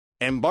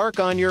Embark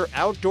on your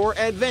outdoor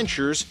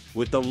adventures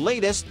with the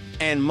latest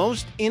and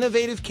most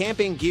innovative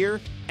camping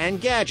gear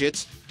and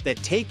gadgets that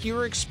take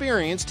your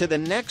experience to the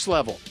next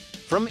level.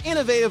 From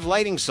innovative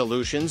lighting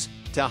solutions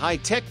to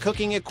high-tech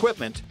cooking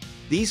equipment,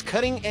 these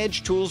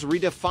cutting-edge tools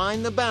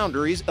redefine the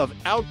boundaries of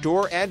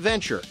outdoor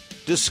adventure.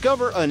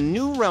 Discover a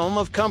new realm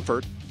of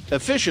comfort,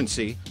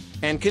 efficiency,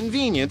 and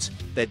convenience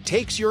that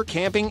takes your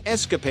camping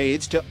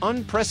escapades to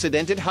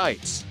unprecedented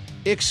heights.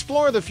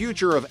 Explore the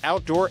future of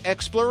outdoor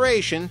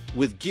exploration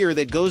with gear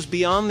that goes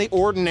beyond the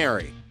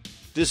ordinary.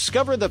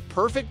 Discover the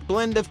perfect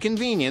blend of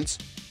convenience,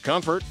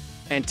 comfort,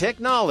 and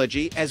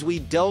technology as we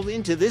delve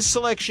into this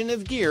selection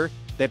of gear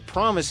that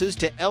promises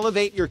to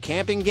elevate your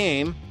camping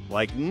game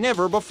like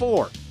never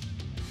before.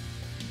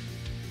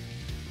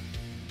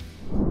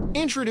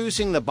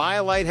 Introducing the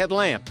BioLite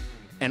headlamp,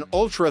 an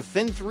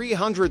ultra-thin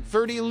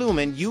 330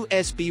 lumen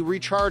USB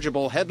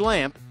rechargeable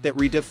headlamp that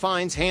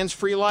redefines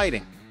hands-free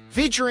lighting.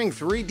 Featuring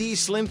 3D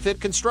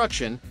slim-fit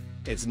construction,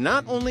 it's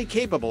not only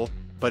capable,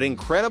 but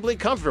incredibly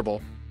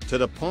comfortable, to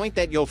the point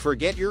that you'll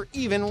forget you're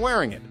even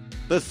wearing it.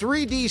 The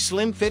 3D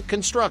slim-fit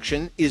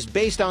construction is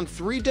based on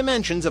 3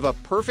 dimensions of a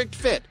perfect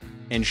fit,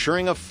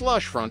 ensuring a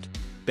flush front,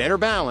 better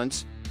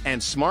balance,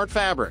 and smart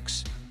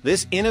fabrics.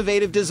 This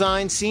innovative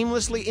design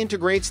seamlessly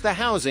integrates the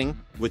housing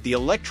with the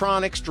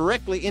electronics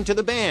directly into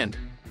the band,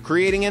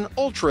 creating an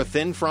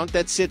ultra-thin front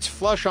that sits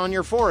flush on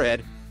your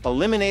forehead,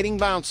 eliminating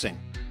bouncing.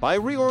 By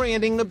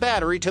reorienting the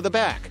battery to the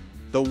back,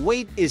 the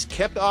weight is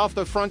kept off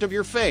the front of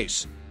your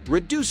face,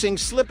 reducing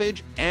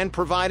slippage and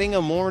providing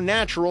a more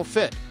natural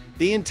fit.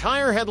 The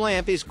entire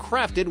headlamp is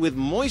crafted with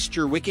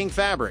moisture-wicking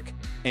fabric,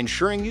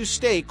 ensuring you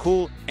stay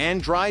cool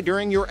and dry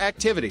during your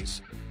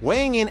activities.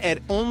 Weighing in at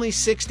only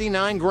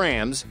 69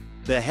 grams,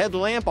 the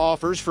headlamp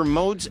offers for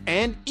modes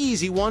and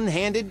easy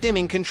one-handed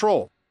dimming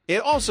control.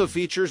 It also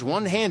features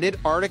one-handed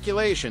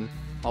articulation,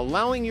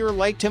 allowing your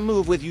light to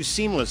move with you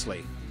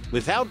seamlessly,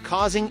 without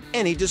causing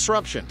any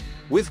disruption.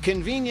 With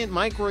convenient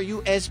micro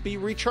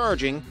USB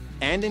recharging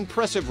and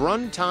impressive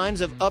run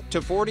times of up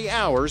to 40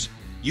 hours,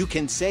 you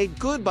can say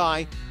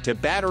goodbye to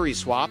battery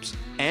swaps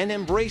and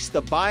embrace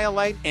the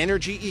BioLite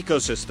energy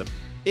ecosystem.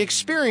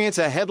 Experience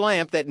a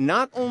headlamp that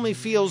not only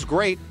feels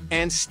great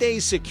and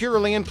stays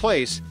securely in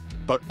place,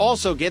 but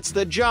also gets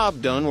the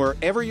job done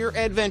wherever your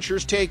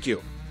adventures take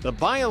you. The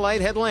BioLite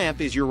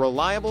headlamp is your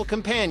reliable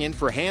companion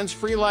for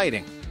hands-free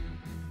lighting.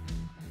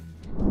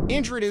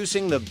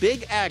 Introducing the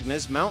Big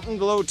Agnes Mountain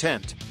Glow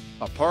Tent,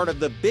 a part of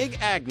the Big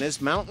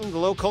Agnes Mountain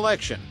Glow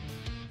collection.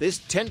 This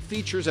tent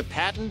features a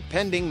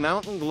patent-pending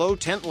Mountain Glow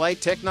tent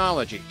light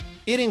technology.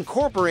 It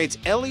incorporates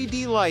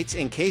LED lights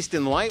encased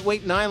in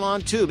lightweight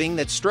nylon tubing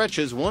that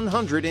stretches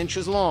 100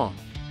 inches long.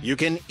 You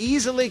can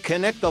easily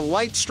connect the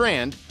light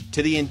strand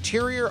to the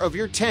interior of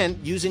your tent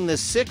using the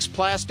 6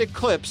 plastic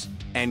clips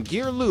and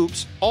gear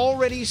loops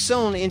already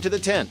sewn into the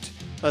tent.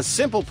 A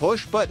simple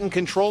push-button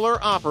controller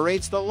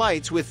operates the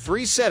lights with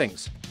 3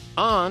 settings: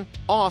 on,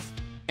 off,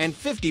 and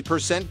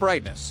 50%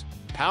 brightness.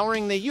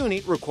 Powering the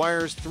unit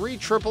requires 3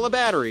 AAA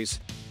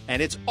batteries,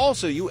 and it's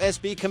also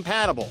USB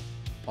compatible,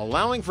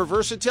 allowing for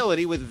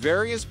versatility with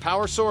various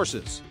power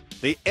sources.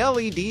 The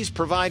LEDs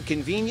provide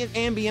convenient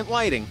ambient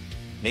lighting,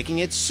 making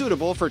it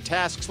suitable for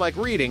tasks like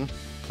reading,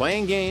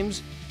 playing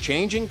games,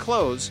 changing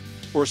clothes,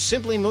 or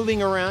simply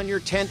moving around your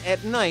tent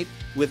at night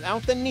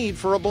without the need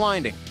for a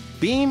blinding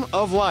beam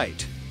of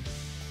light.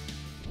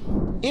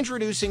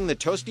 Introducing the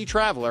Toasty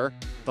Traveler,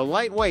 the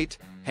lightweight,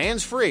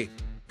 hands-free,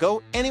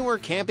 go-anywhere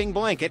camping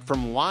blanket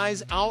from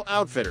Wise Owl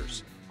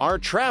Outfitters. Our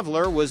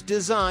Traveler was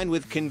designed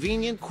with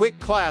convenient quick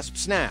clasp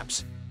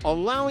snaps,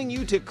 allowing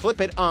you to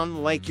clip it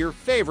on like your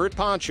favorite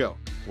poncho.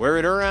 Wear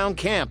it around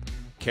camp,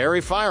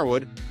 carry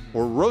firewood,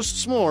 or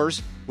roast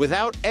s'mores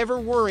without ever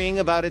worrying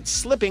about it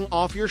slipping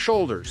off your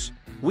shoulders.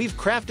 We've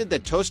crafted the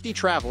Toasty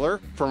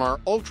Traveler from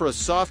our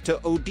ultra-soft to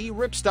OD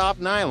ripstop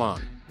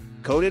nylon,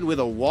 coated with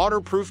a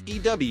waterproof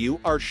EW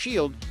Art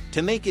Shield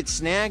to make it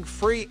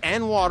snag-free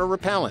and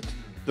water-repellent.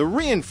 The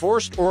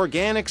reinforced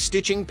organic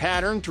stitching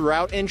pattern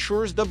throughout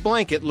ensures the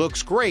blanket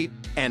looks great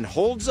and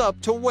holds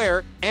up to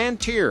wear and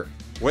tear.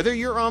 Whether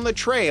you're on the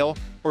trail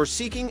or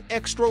seeking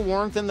extra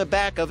warmth in the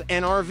back of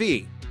an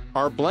RV,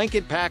 our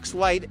blanket packs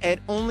light at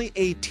only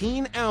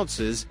 18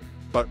 ounces,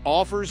 but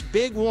offers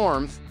big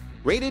warmth,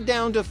 rated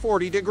down to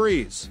 40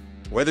 degrees.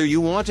 Whether you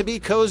want to be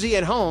cozy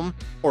at home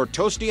or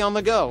toasty on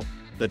the go,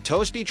 the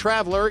Toasty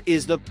Traveler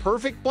is the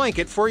perfect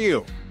blanket for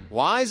you.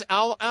 Wise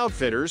Owl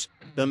Outfitters,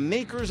 the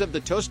makers of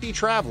the Toasty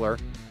Traveler,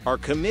 are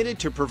committed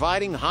to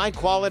providing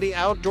high-quality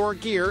outdoor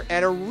gear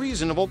at a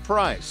reasonable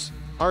price.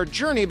 Our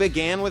journey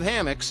began with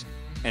hammocks,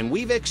 and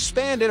we've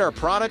expanded our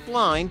product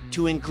line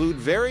to include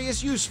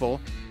various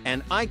useful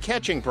and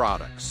eye-catching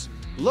products.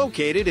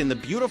 Located in the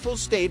beautiful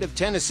state of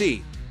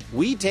Tennessee,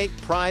 we take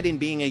pride in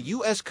being a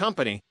U.S.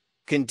 company,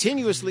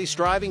 continuously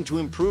striving to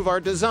improve our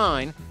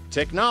design,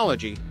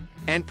 technology,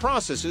 and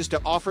processes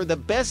to offer the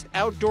best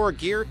outdoor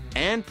gear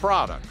and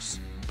products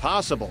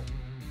possible.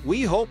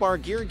 We hope our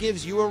gear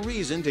gives you a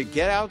reason to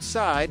get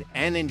outside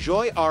and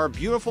enjoy our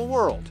beautiful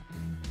world.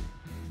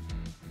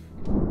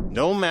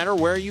 No matter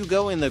where you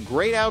go in the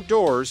great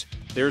outdoors,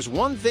 there's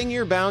one thing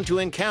you're bound to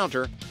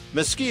encounter: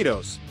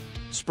 mosquitoes.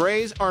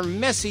 Sprays are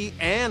messy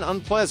and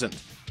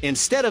unpleasant.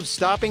 Instead of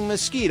stopping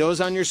mosquitoes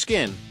on your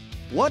skin,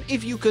 what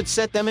if you could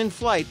set them in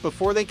flight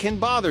before they can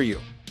bother you?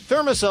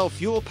 Thermacell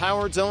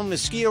fuel-powered zone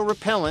mosquito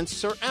repellents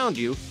surround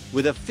you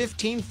with a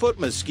 15-foot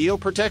mosquito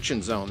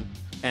protection zone,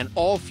 and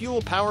all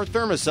fuel-powered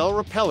Thermacell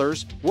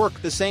repellers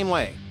work the same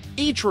way.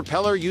 Each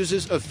repeller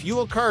uses a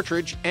fuel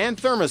cartridge and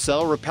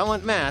Thermacell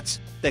repellent mats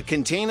that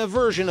contain a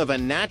version of a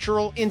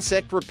natural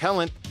insect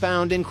repellent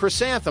found in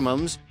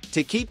chrysanthemums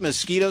to keep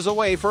mosquitoes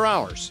away for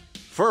hours.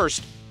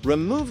 First,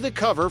 remove the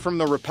cover from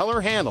the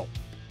repeller handle.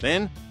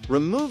 Then,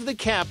 remove the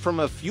cap from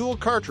a fuel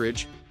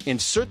cartridge,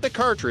 insert the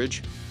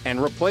cartridge,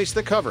 and replace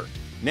the cover.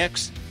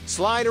 Next,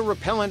 slide a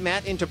repellent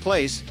mat into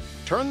place,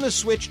 turn the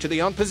switch to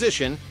the on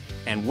position,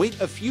 and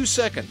wait a few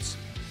seconds.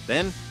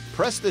 Then,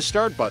 press the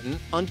start button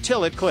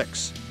until it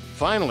clicks.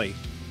 Finally,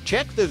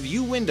 check the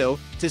view window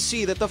to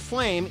see that the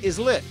flame is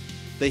lit.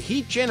 The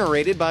heat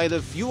generated by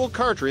the fuel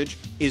cartridge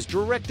is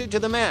directed to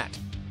the mat,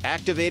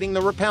 activating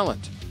the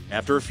repellent.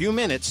 After a few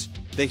minutes,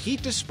 the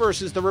heat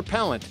disperses the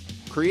repellent,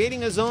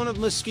 creating a zone of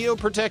mosquito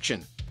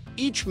protection.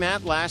 Each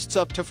mat lasts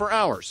up to 4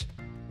 hours.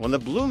 When the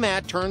blue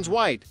mat turns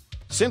white,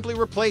 simply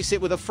replace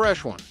it with a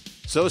fresh one.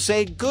 So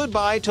say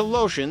goodbye to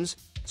lotions,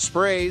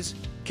 sprays,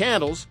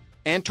 candles,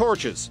 and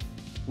torches.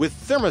 With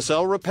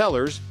Thermacell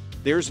repellers,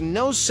 there's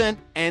no scent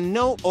and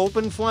no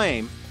open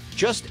flame,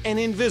 just an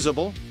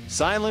invisible,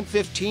 silent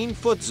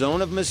 15-foot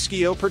zone of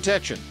mosquito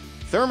protection.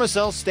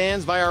 Thermacell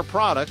stands by our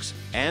products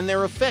and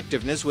their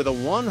effectiveness with a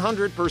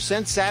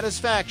 100%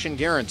 satisfaction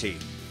guarantee.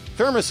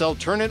 Thermacell,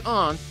 turn it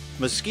on,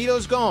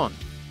 mosquitoes gone.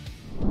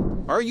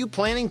 Are you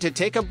planning to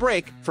take a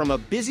break from a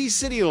busy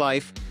city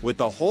life with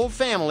the whole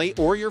family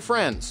or your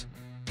friends?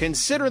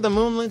 Consider the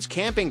Moonlands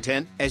camping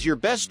tent as your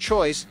best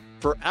choice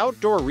for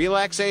outdoor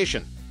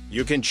relaxation.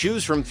 You can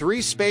choose from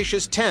 3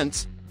 spacious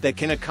tents that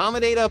can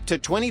accommodate up to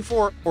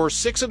 24 or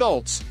 6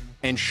 adults,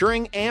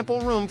 ensuring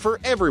ample room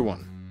for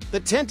everyone. The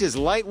tent is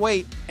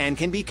lightweight and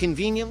can be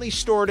conveniently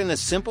stored in a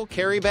simple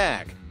carry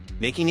bag,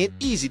 making it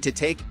easy to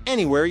take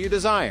anywhere you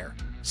desire.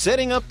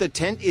 Setting up the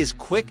tent is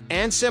quick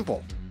and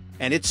simple,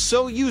 and it's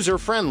so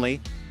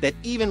user-friendly that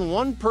even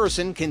one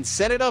person can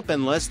set it up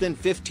in less than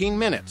 15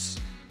 minutes.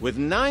 With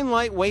 9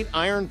 lightweight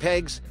iron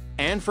pegs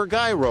and for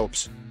guy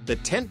ropes, the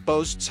tent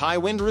boasts high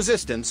wind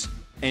resistance,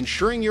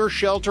 ensuring your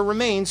shelter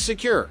remains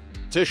secure.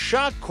 The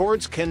shock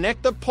cords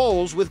connect the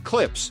poles with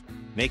clips,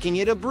 making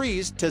it a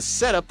breeze to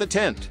set up the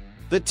tent.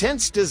 The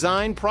tent's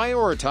design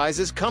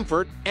prioritizes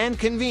comfort and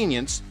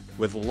convenience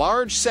with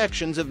large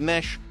sections of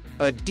mesh,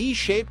 a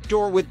D-shaped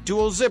door with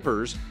dual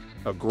zippers,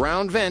 a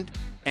ground vent,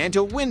 and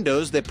to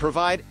windows that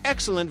provide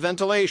excellent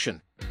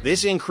ventilation.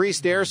 This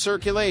increased air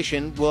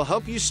circulation will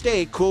help you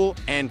stay cool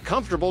and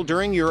comfortable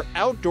during your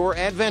outdoor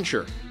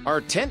adventure.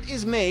 Our tent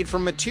is made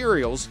from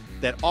materials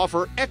that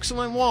offer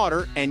excellent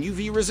water and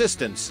UV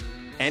resistance,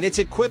 and it's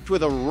equipped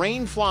with a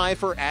rain fly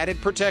for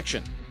added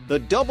protection. The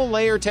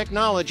double-layer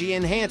technology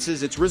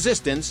enhances its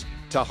resistance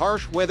to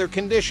harsh weather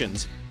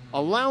conditions,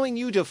 allowing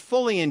you to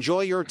fully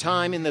enjoy your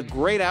time in the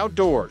great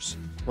outdoors.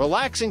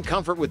 Relax in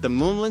comfort with the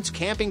Moonlands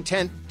camping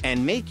tent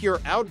and make your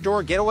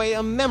outdoor getaway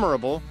a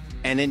memorable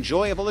and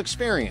enjoyable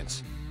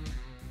experience.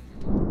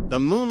 The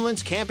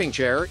Moonlands camping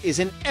chair is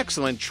an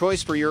excellent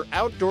choice for your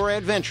outdoor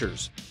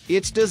adventures.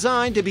 It's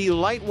designed to be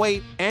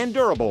lightweight and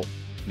durable,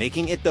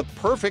 making it the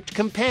perfect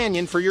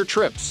companion for your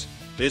trips.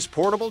 This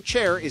portable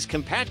chair is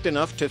compact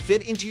enough to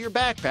fit into your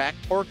backpack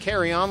or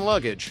carry-on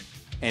luggage,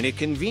 and it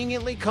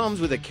conveniently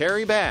comes with a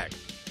carry bag.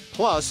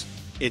 Plus,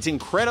 it's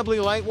incredibly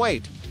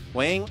lightweight,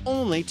 weighing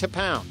only 2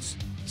 pounds.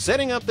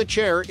 Setting up the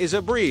chair is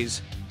a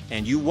breeze,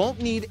 and you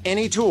won't need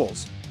any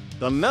tools.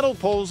 The metal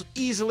poles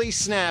easily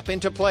snap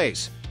into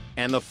place,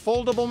 and the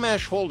foldable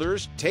mesh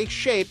holders take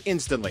shape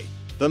instantly.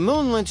 The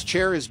Moonlands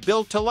chair is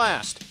built to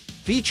last,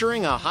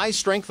 featuring a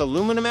high-strength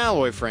aluminum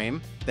alloy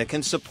frame that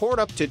can support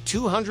up to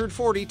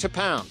 242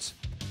 pounds.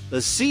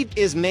 The seat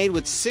is made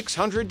with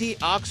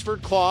 600D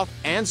Oxford cloth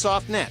and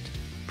soft net,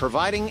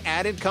 providing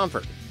added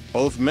comfort.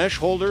 Both mesh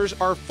holders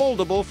are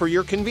foldable for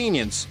your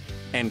convenience,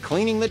 and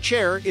cleaning the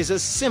chair is a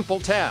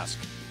simple task.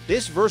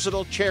 This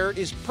versatile chair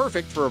is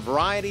perfect for a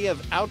variety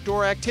of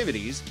outdoor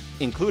activities,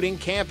 including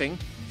camping,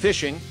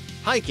 fishing,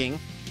 hiking,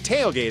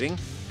 tailgating,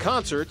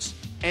 concerts,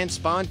 and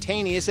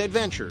spontaneous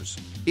adventures.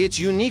 Its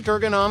unique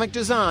ergonomic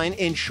design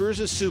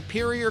ensures a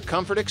superior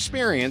comfort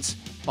experience,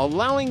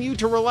 allowing you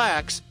to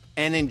relax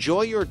and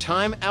enjoy your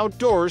time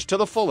outdoors to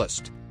the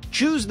fullest.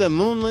 Choose the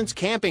Moonlands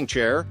camping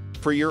chair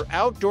for your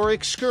outdoor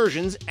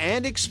excursions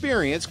and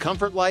experience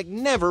comfort like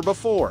never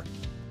before.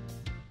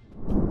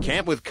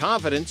 Camp with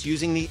confidence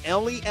using the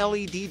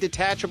LED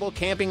detachable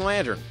camping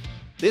lantern.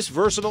 This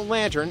versatile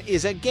lantern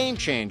is a game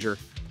changer,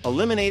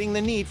 eliminating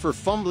the need for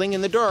fumbling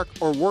in the dark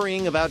or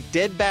worrying about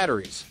dead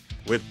batteries.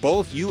 With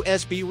both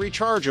USB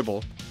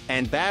rechargeable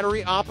and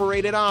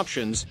battery-operated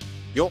options,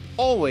 you'll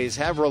always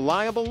have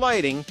reliable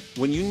lighting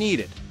when you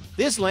need it.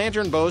 This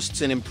lantern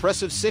boasts an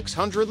impressive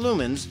 600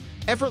 lumens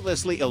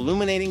effortlessly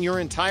illuminating your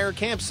entire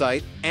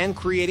campsite and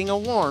creating a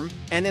warm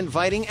and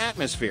inviting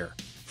atmosphere.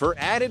 For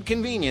added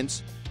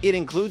convenience, it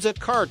includes a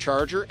car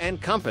charger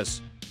and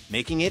compass,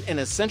 making it an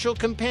essential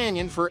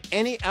companion for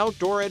any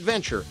outdoor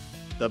adventure.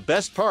 The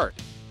best part,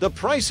 the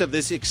price of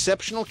this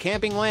exceptional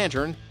camping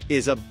lantern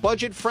is a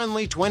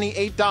budget-friendly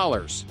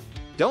 $28.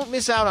 Don't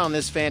miss out on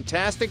this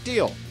fantastic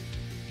deal.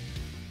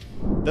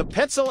 The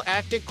PETZL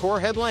ACTIK Core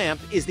Headlamp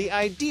is the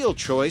ideal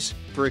choice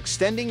for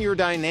extending your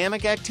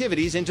dynamic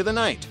activities into the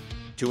night.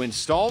 To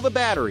install the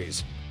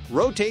batteries,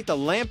 rotate the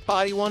lamp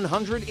body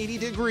 180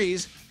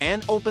 degrees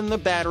and open the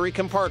battery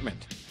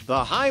compartment.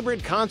 The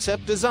hybrid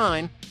concept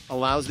design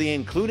allows the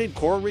included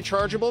core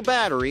rechargeable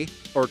battery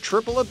or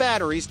AAA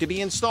batteries to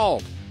be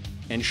installed.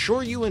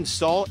 Ensure you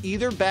install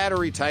either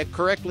battery type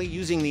correctly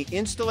using the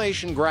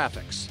installation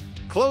graphics.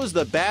 Close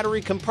the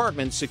battery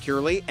compartment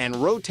securely and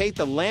rotate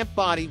the lamp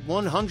body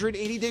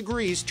 180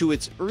 degrees to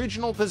its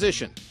original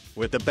position.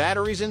 With the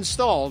batteries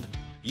installed,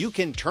 you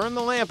can turn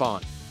the lamp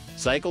on,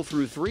 cycle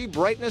through 3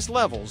 brightness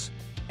levels,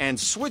 and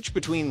switch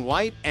between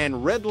white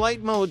and red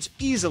light modes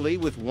easily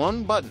with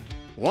one button.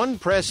 One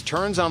press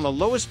turns on the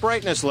lowest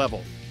brightness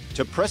level,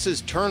 2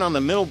 presses turn on the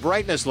middle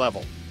brightness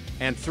level,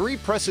 and 3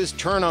 presses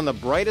turn on the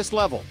brightest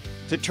level.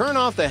 To turn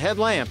off the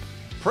headlamp,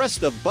 press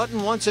the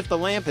button once if the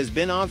lamp has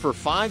been on for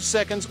 5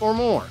 seconds or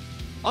more.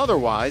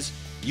 Otherwise,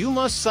 you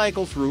must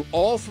cycle through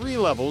all 3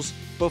 levels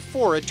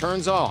before it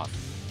turns off.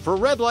 For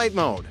red light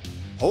mode,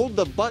 hold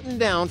the button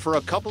down for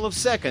a couple of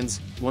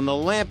seconds when the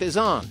lamp is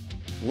on.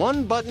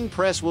 One button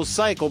press will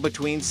cycle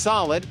between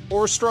solid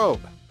or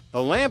strobe.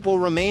 The lamp will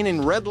remain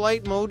in red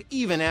light mode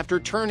even after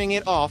turning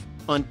it off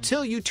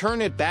until you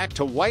turn it back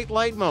to white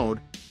light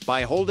mode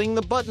by holding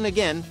the button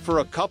again for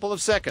a couple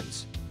of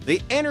seconds.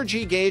 The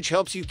energy gauge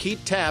helps you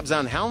keep tabs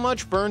on how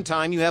much burn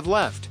time you have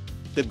left.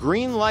 The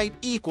green light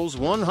equals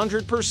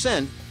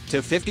 100% to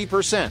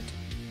 50%.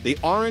 The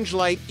orange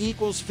light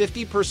equals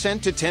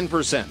 50% to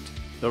 10%.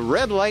 The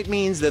red light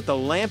means that the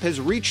lamp has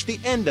reached the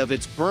end of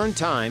its burn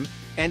time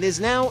and is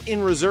now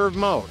in reserve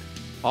mode,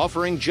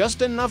 offering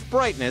just enough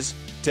brightness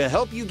to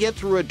help you get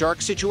through a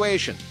dark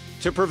situation.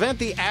 To prevent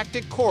the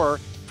ACTIK Core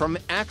from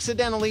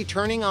accidentally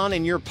turning on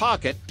in your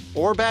pocket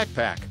or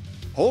backpack,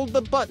 hold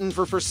the button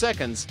for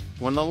seconds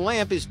when the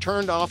lamp is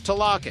turned off to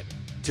lock it.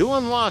 To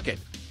unlock it,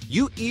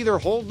 you either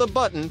hold the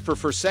button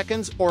for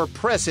seconds or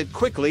press it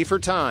quickly for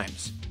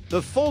times.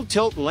 The full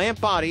tilt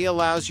lamp body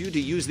allows you to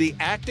use the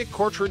ACTIK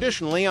Core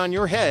traditionally on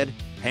your head,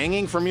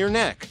 hanging from your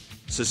neck,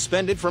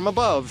 suspended from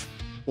above,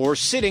 or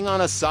sitting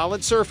on a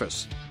solid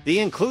surface. The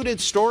included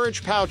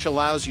storage pouch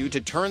allows you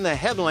to turn the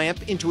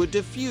headlamp into a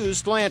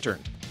diffused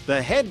lantern.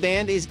 The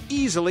headband is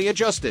easily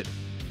adjusted,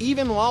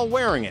 even while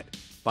wearing it,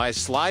 by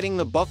sliding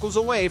the buckles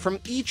away from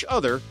each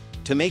other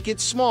to make it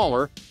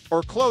smaller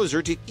or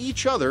closer to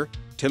each other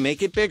to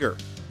make it bigger.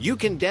 You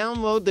can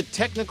download the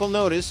technical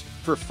notice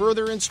for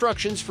further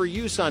instructions for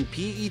use on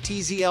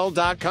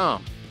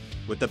PETZL.com.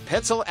 With the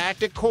PETZL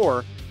ACTIK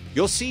Core,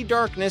 you'll see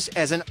darkness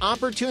as an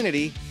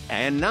opportunity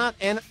and not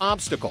an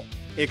obstacle.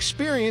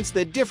 Experience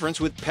the difference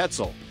with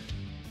PETZL.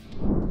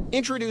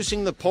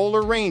 Introducing the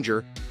Polar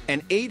Ranger,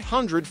 an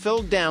 800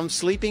 filled down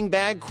sleeping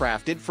bag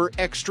crafted for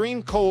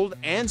extreme cold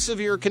and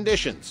severe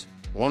conditions.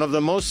 One of the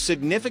most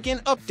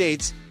significant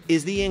updates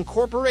is the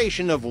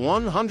incorporation of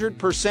 100%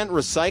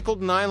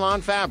 recycled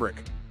nylon fabric,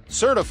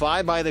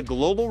 certified by the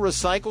Global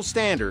Recycle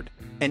Standard,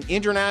 an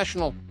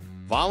international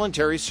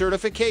voluntary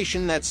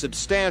certification that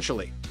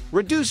substantially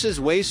reduces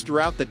waste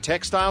throughout the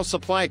textile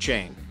supply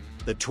chain.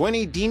 The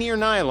 20 denier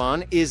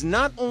nylon is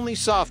not only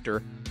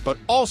softer, but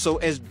also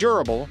as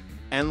durable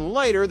and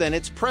lighter than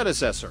its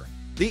predecessor.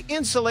 The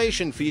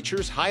insulation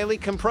features highly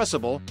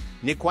compressible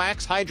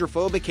Nikwax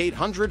hydrophobic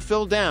 800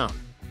 fill down,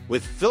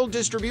 with fill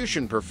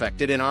distribution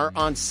perfected in our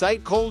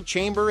on-site cold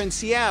chamber in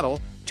Seattle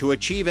to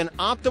achieve an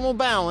optimal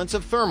balance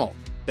of thermal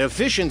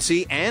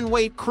efficiency and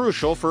weight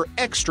crucial for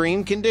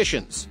extreme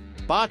conditions.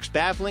 Box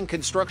baffling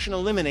construction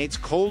eliminates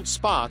cold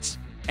spots,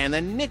 and the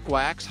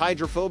Nikwax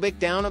hydrophobic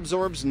down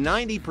absorbs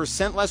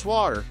 90% less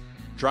water,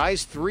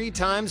 dries 3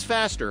 times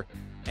faster,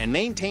 and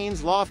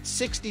maintains loft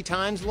 60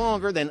 times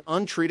longer than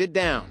untreated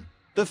down.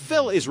 The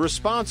fill is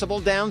Responsible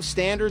Down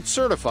Standard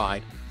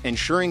certified,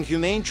 ensuring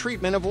humane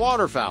treatment of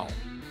waterfowl,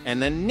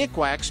 and the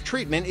Nikwax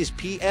treatment is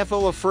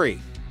PFOA-free,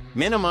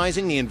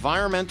 minimizing the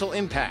environmental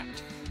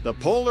impact. The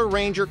Polar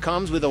Ranger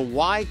comes with a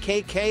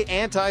YKK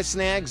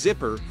anti-snag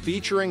zipper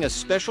featuring a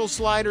special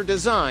slider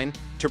design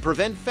to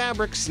prevent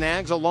fabric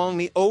snags along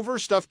the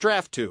overstuffed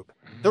draft tube.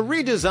 The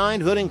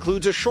redesigned hood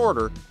includes a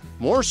shorter,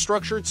 more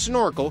structured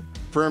snorkel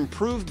for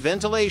improved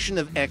ventilation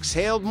of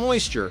exhaled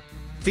moisture,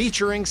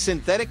 featuring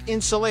synthetic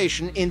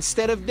insulation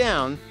instead of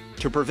down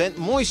to prevent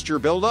moisture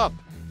buildup.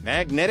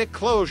 Magnetic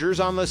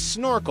closures on the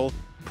snorkel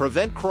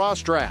prevent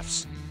cross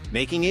drafts,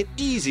 making it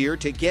easier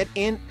to get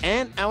in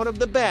and out of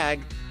the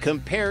bag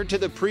compared to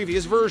the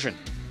previous version.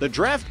 The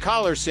draft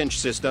collar cinch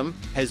system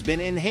has been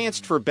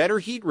enhanced for better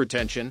heat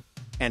retention,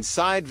 and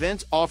side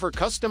vents offer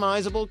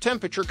customizable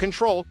temperature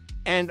control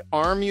and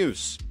arm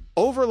use.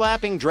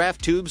 Overlapping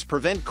draft tubes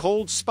prevent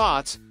cold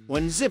spots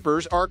when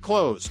zippers are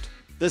closed.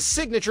 The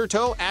signature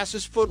toe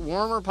Asus Foot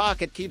Warmer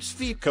Pocket keeps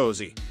feet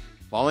cozy,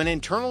 while an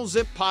internal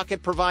zip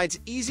pocket provides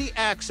easy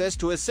access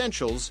to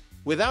essentials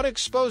without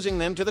exposing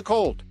them to the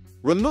cold.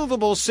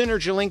 Removable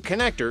SynergyLink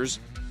connectors,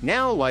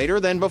 now lighter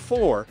than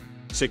before,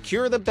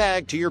 secure the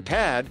bag to your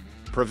pad,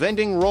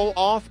 preventing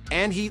roll-off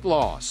and heat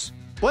loss.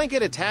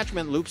 Blanket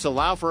attachment loops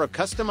allow for a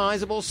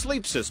customizable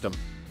sleep system,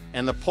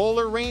 and the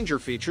Polar Ranger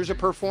features a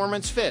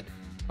performance fit,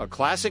 a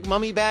classic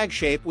mummy bag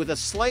shape with a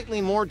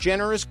slightly more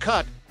generous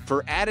cut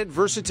for added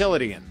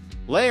versatility and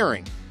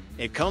layering.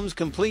 It comes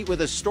complete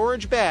with a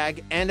storage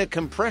bag and a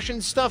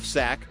compression stuff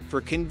sack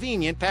for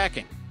convenient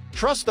packing.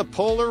 Trust the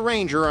Polar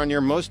Ranger on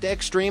your most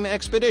extreme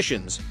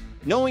expeditions,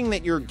 knowing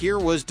that your gear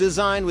was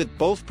designed with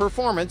both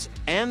performance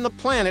and the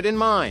planet in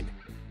mind.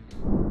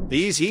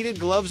 These heated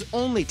gloves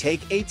only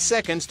take 8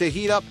 seconds to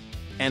heat up,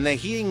 and the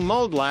heating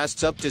mode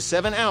lasts up to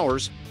 7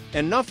 hours,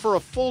 enough for a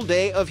full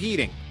day of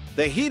heating.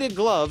 The heated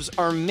gloves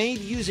are made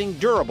using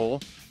durable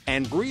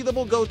and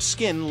breathable goat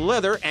skin,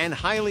 leather, and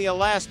highly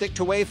elastic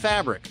two-way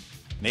fabric,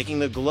 making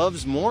the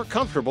gloves more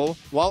comfortable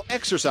while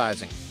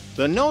exercising.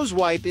 The nose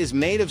wipe is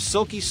made of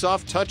silky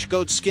soft touch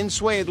goat skin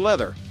suede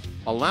leather,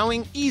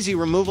 allowing easy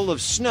removal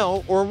of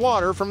snow or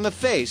water from the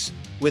face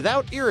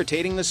without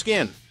irritating the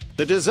skin.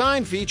 The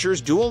design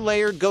features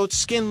dual-layered goat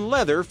skin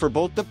leather for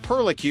both the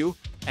perlicue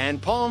and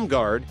palm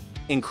guard,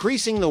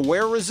 increasing the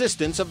wear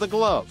resistance of the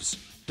gloves.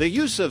 The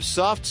use of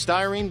soft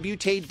styrene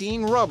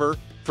butadiene rubber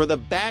for the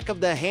back of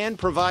the hand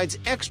provides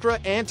extra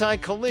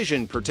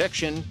anti-collision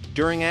protection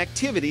during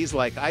activities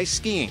like ice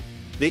skiing.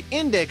 The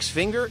index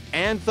finger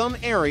and thumb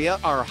area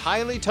are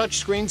highly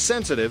touchscreen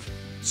sensitive,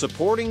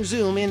 supporting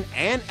zoom in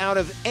and out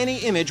of any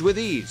image with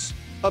ease.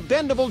 A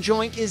bendable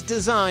joint is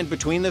designed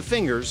between the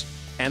fingers,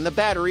 and the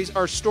batteries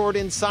are stored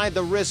inside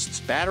the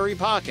wrist's battery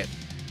pocket.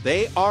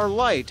 They are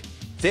light,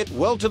 fit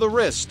well to the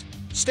wrist,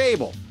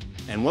 stable,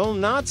 and will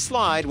not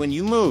slide when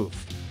you move.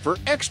 For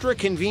extra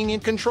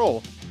convenient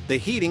control, the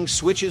heating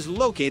switch is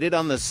located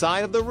on the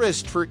side of the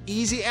wrist for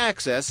easy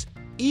access,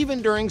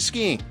 even during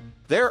skiing.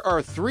 There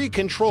are 3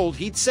 controlled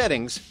heat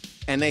settings,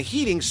 and the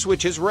heating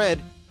switch is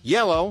red,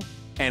 yellow,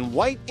 and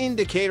white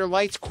indicator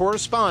lights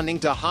corresponding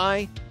to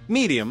high,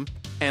 medium,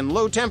 and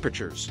low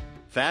temperatures.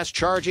 Fast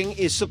charging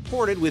is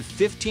supported with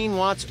 15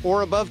 watts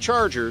or above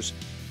chargers,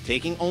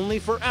 taking only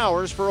 4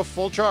 hours for a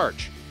full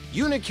charge.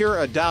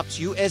 Unigear adopts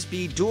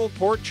USB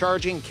dual-port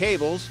charging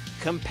cables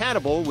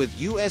compatible with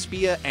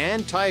USB-A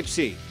and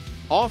Type-C,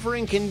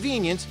 offering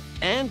convenience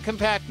and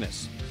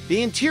compactness.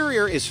 The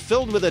interior is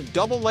filled with a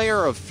double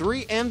layer of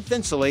 3M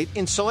Thinsulate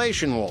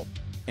insulation wool,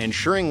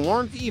 ensuring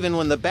warmth even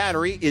when the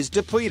battery is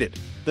depleted.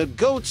 The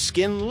goat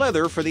skin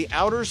leather for the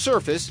outer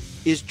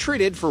surface is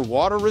treated for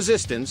water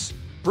resistance,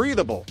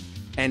 breathable,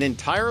 and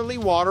entirely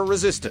water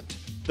resistant.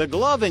 The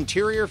glove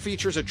interior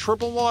features a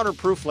triple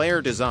waterproof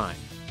layer design,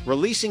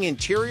 releasing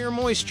interior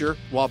moisture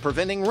while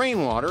preventing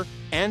rainwater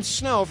and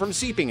snow from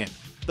seeping in.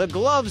 The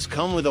gloves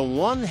come with a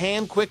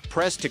one-hand quick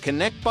press to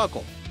connect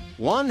buckle,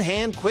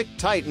 one-hand quick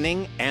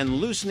tightening and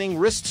loosening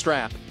wrist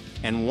strap,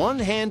 and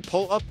one-hand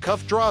pull-up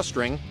cuff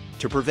drawstring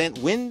to prevent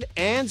wind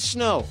and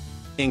snow,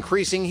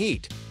 increasing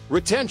heat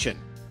retention.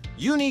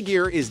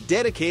 Unigear is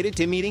dedicated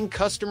to meeting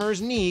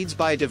customers' needs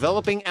by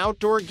developing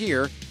outdoor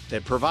gear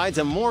that provides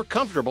a more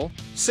comfortable,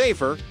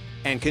 safer,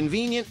 and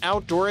convenient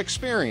outdoor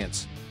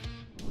experience.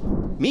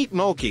 Meet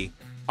Moki,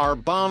 our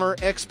bomber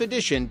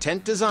expedition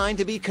tent designed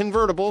to be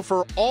convertible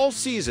for all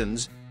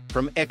seasons,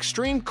 from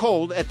extreme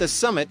cold at the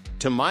summit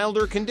to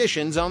milder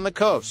conditions on the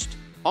coast.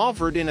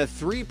 Offered in a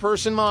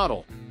 3-person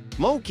model,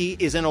 Moki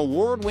is an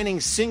award-winning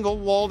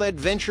single-walled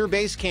adventure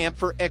base camp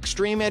for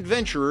extreme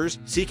adventurers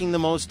seeking the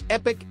most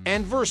epic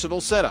and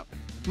versatile setup.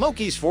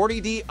 Moki's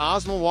 40D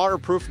Osmo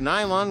waterproof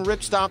nylon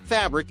ripstop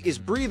fabric is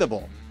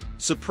breathable,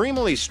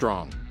 supremely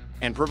strong,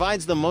 and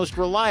provides the most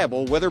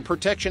reliable weather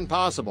protection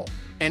possible.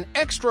 An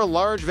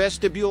extra-large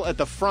vestibule at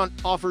the front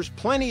offers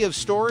plenty of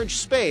storage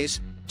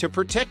space to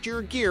protect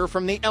your gear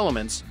from the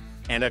elements,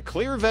 and a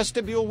clear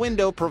vestibule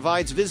window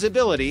provides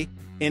visibility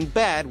in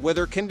bad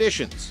weather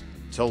conditions.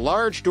 The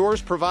large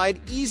doors provide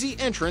easy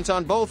entrance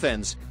on both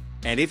ends,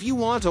 and if you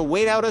want to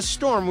wait out a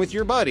storm with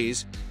your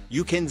buddies,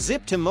 you can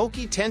zip to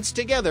Moki tents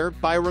together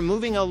by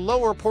removing a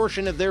lower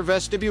portion of their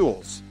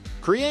vestibules,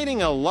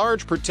 creating a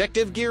large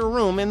protective gear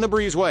room in the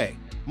breezeway.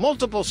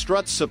 Multiple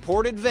struts,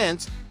 supported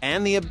vents,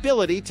 and the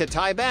ability to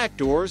tie back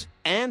doors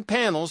and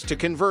panels to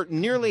convert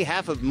nearly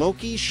half of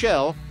Moki's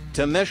shell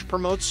to mesh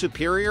promotes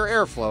superior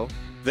airflow,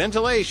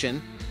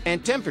 ventilation,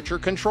 and temperature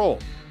control.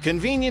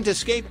 Convenient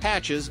escape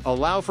hatches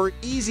allow for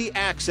easy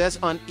access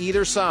on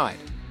either side.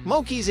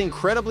 Moki's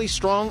incredibly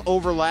strong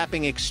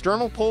overlapping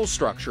external pole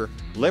structure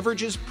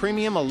leverages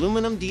premium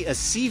aluminum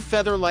DSC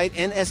Featherlight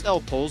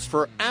NSL poles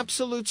for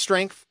absolute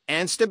strength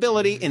and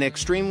stability in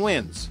extreme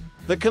winds.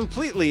 The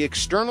completely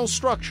external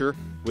structure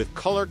with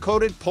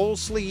color-coded pole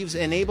sleeves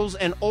enables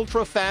an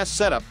ultra-fast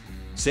setup,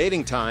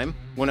 saving time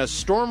when a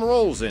storm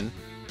rolls in,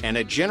 and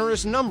a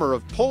generous number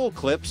of pole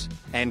clips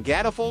and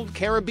gatifold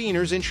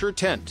carabiners ensure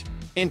tent.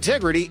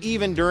 integrity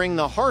even during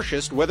the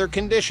harshest weather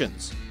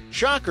conditions.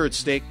 Shockered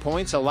stake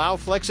points allow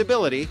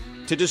flexibility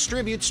to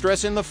distribute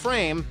stress in the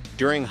frame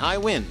during high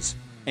winds,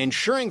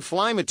 ensuring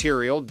fly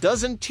material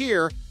doesn't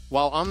tear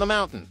while on the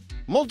mountain.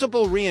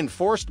 Multiple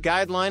reinforced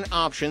guideline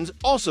options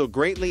also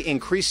greatly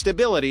increase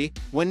stability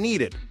when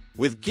needed,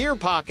 with gear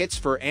pockets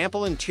for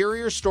ample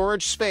interior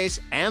storage space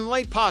and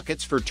light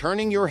pockets for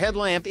turning your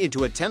headlamp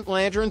into a tent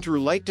lantern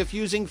through light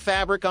diffusing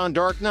fabric on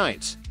dark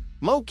nights.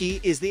 Moki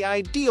is the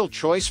ideal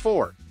choice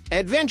for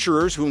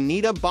adventurers who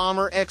need a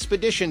bomber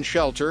expedition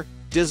shelter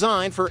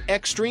designed for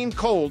extreme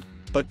cold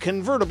but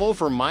convertible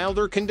for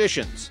milder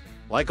conditions.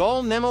 Like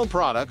all Nemo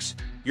products,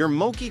 your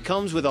Moki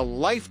comes with a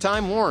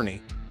lifetime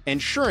warranty,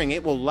 ensuring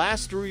it will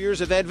last through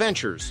years of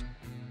adventures.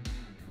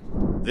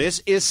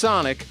 This is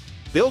Sonic,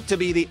 built to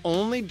be the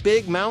only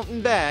big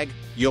mountain bag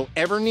you'll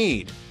ever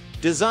need.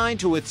 Designed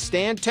to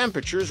withstand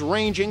temperatures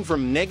ranging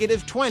from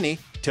 -20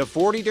 to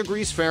 40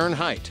 degrees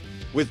Fahrenheit.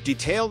 With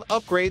detailed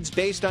upgrades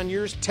based on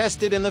years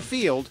tested in the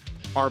field,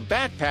 our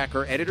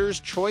Backpacker Editor's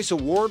Choice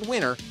Award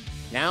winner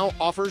now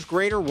offers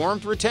greater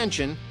warmth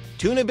retention,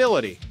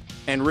 tunability,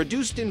 and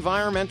reduced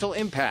environmental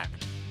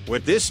impact.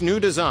 With this new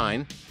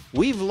design,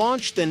 we've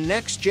launched the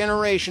next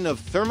generation of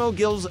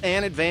Thermogill's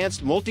and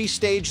advanced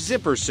multi-stage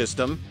zipper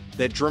system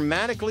that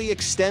dramatically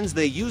extends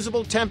the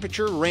usable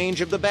temperature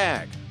range of the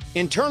bag.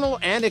 Internal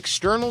and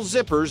external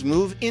zippers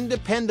move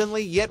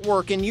independently yet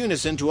work in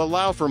unison to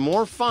allow for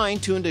more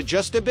fine-tuned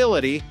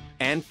adjustability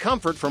and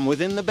comfort from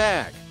within the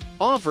bag.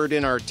 Offered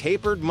in our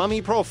tapered mummy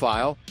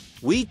profile,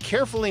 we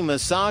carefully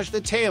massage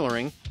the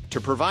tailoring to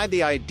provide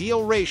the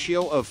ideal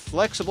ratio of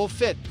flexible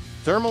fit,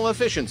 thermal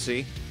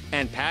efficiency,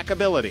 and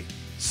packability.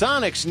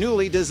 Sonic's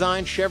newly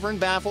designed chevron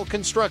baffle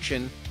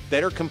construction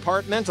better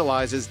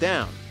compartmentalizes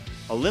down,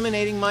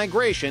 eliminating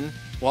migration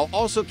while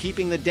also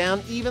keeping the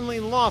down evenly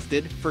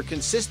lofted for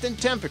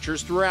consistent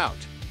temperatures throughout.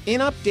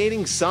 In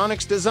updating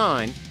Sonic's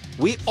design,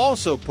 we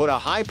also put a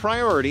high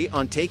priority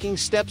on taking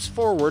steps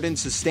forward in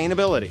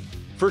sustainability.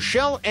 For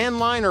shell and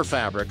liner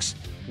fabrics,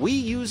 we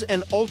use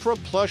an Ultra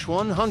Plush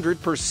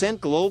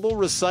 100% global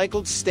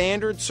recycled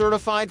standard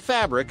certified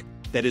fabric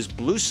that is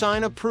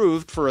Bluesign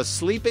approved for a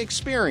sleep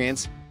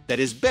experience that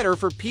is better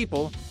for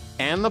people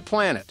and the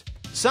planet.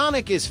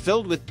 Sonic is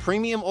filled with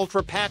premium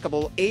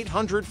ultra-packable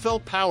 800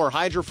 felt power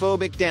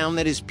hydrophobic down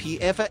that is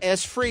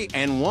PFAS-free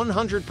and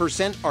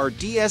 100%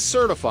 RDS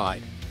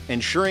certified,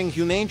 ensuring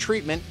humane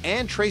treatment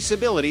and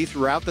traceability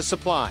throughout the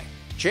supply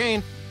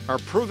chain. Our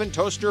proven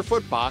toaster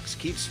foot box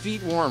keeps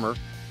feet warmer,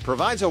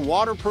 provides a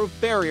waterproof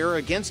barrier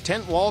against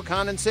tent wall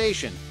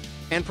condensation,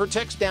 and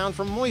protects down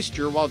from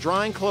moisture while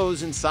drying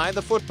clothes inside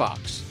the foot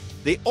box.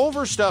 The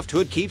overstuffed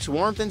hood keeps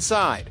warmth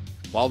inside,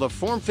 while the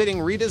form-fitting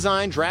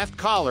redesigned draft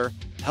collar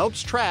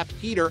helps trap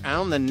heater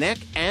on the neck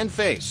and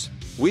face.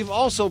 We've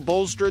also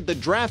bolstered the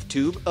draft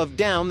tube of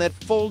down that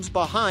folds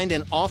behind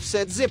an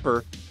offset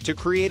zipper to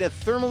create a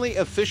thermally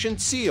efficient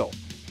seal,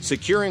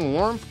 securing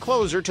warmth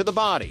closer to the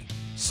body.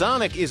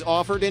 Sonic is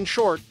offered in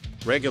short,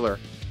 regular,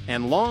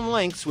 and long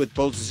lengths with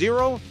both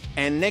 0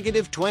 and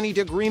 -20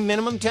 degree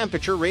minimum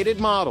temperature rated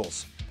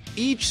models.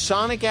 Each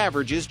Sonic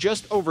averages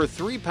just over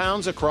 3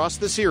 pounds across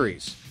the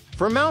series.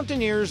 For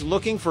mountaineers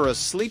looking for a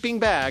sleeping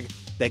bag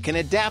that can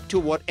adapt to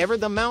whatever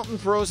the mountain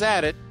throws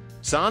at it,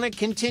 Sonic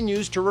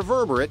continues to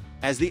reverberate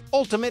as the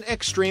ultimate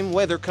extreme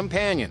weather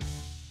companion.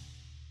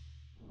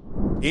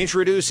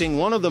 Introducing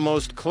one of the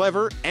most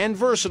clever and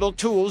versatile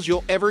tools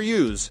you'll ever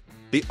use,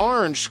 the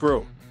orange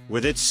screw.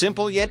 With its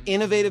simple yet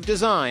innovative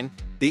design,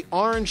 the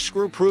orange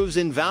screw proves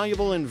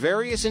invaluable in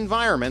various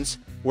environments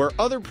where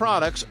other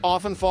products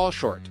often fall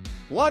short.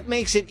 What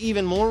makes it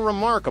even more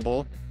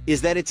remarkable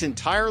is that it's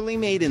entirely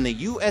made in the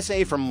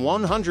USA from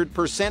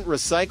 100%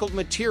 recycled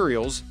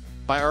materials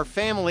by our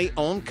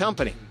family-owned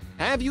company.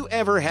 Have you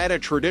ever had a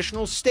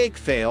traditional stake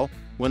fail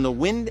when the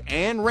wind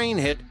and rain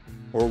hit,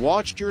 or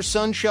watched your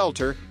sun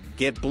shelter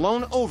get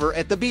blown over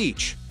at the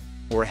beach,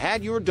 or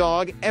had your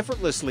dog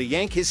effortlessly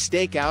yank his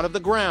stake out of the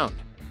ground?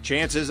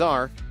 Chances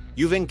are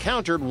you've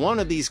encountered one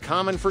of these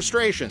common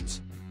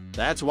frustrations.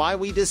 That's why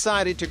we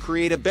decided to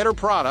create a better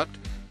product,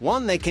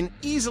 one that can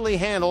easily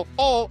handle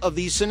all of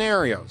these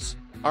scenarios.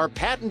 Our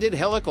patented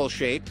helical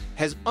shape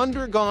has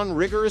undergone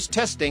rigorous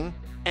testing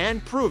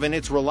and proven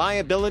its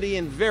reliability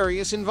in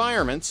various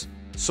environments,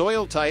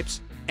 soil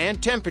types,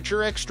 and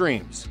temperature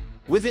extremes.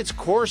 With its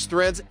coarse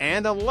threads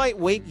and a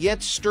lightweight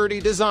yet sturdy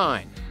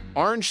design,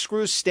 orange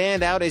screws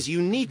stand out as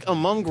unique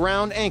among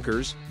ground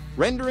anchors,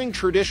 rendering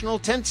traditional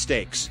tent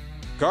stakes,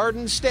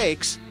 garden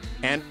stakes,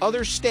 and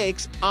other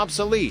stakes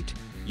obsolete.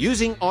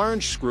 Using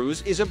orange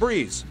screws is a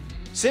breeze.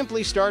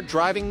 Simply start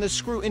driving the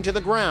screw into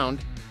the ground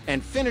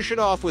and finish it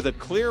off with a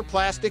clear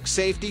plastic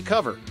safety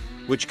cover,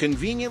 which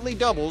conveniently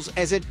doubles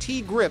as a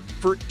T-grip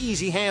for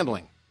easy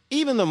handling.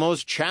 Even the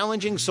most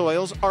challenging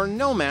soils are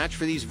no match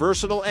for these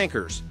versatile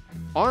anchors.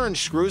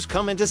 Orange screws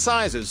come into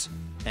sizes,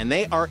 and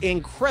they are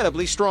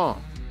incredibly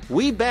strong.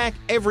 We back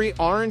every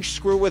orange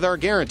screw with our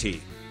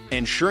guarantee,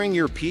 ensuring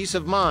your peace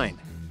of mind.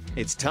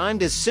 It's time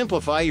to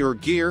simplify your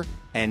gear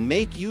and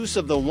make use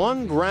of the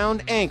one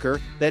ground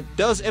anchor that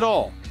does it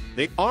all.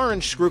 The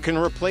orange screw can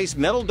replace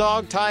metal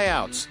dog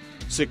tie-outs,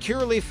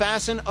 securely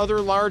fasten other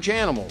large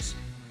animals,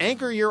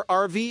 anchor your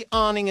RV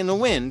awning in the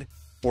wind,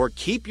 or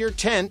keep your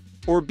tent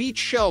or beach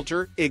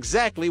shelter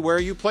exactly where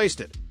you placed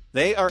it.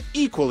 They are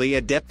equally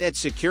adept at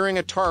securing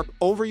a tarp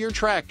over your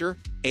tractor,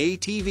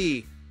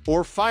 ATV,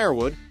 or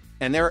firewood,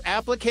 and their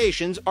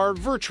applications are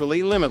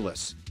virtually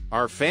limitless.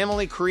 Our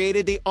family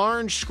created the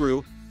orange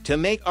screw to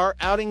make our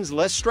outings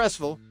less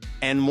stressful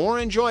and more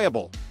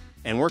enjoyable,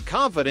 and we're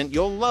confident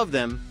you'll love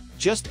them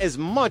just as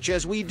much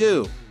as we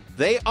do.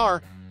 They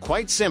are,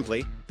 quite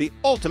simply, the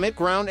ultimate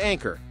ground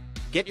anchor.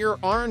 Get your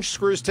orange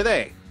screws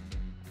today.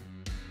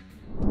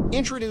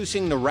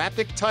 Introducing the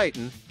Raptic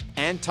Titan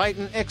and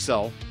Titan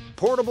XL,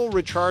 portable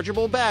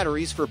rechargeable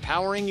batteries for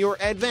powering your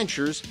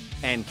adventures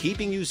and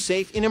keeping you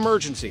safe in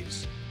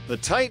emergencies. The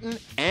Titan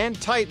and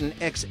Titan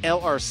XL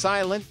are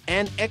silent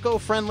and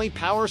eco-friendly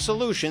power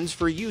solutions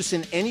for use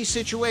in any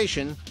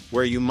situation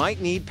where you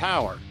might need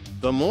power.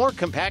 The more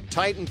compact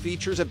Titan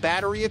features a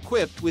battery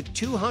equipped with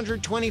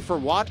 224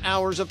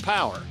 watt-hours of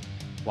power,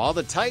 while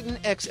the Titan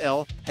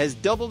XL has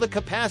double the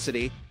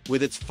capacity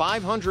with its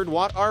 500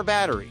 watt-hour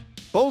battery.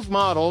 Both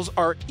models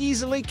are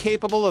easily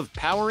capable of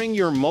powering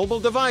your mobile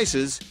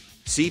devices,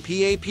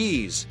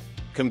 CPAPs,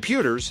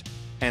 computers,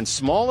 and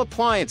small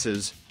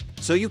appliances,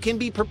 so you can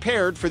be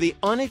prepared for the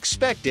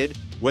unexpected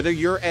whether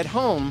you're at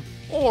home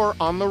or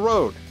on the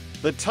road.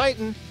 The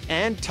Titan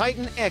and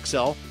Titan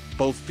XL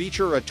both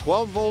feature a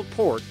 12-volt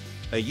port,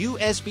 a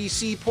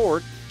USB-C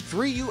port,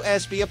 3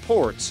 USB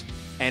ports,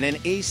 and an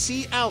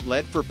AC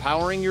outlet for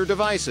powering your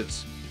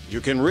devices. You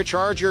can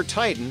recharge your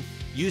Titan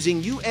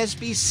using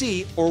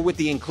USB-C or with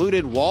the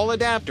included wall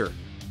adapter,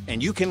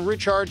 and you can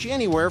recharge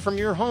anywhere from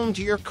your home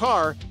to your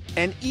car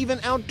and even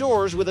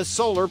outdoors with a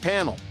solar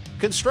panel.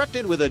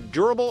 Constructed with a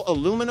durable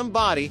aluminum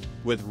body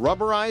with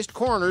rubberized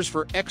corners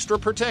for extra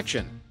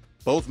protection.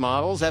 Both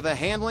models have a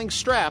handling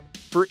strap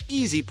for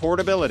easy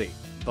portability.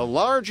 The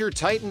larger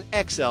Titan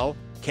XL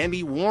can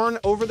be worn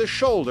over the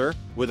shoulder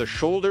with a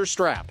shoulder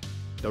strap.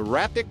 The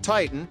Raptic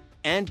Titan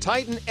and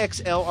Titan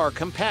XL are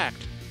compact,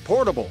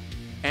 portable,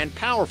 and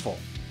powerful,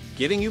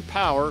 giving you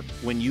power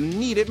when you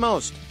need it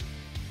most.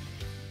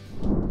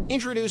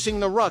 Introducing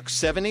the Rux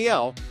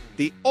 70L,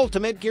 the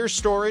ultimate gear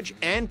storage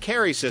and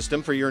carry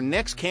system for your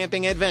next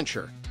camping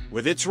adventure.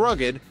 With its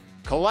rugged,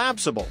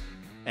 collapsible,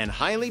 and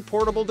highly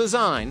portable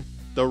design,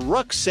 the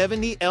Rux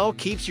 70L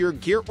keeps your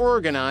gear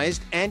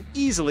organized and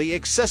easily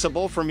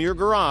accessible from your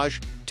garage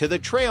to the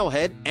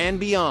trailhead and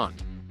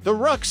beyond. The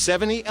Rux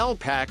 70L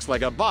packs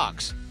like a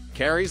box,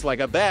 carries like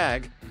a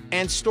bag,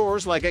 and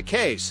stores like a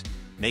case,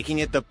 making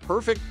it the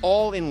perfect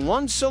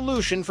all-in-one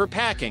solution for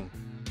packing,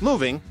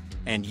 moving,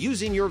 and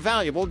using your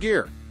valuable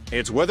gear.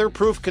 Its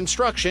weatherproof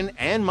construction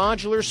and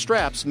modular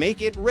straps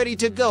make it ready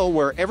to go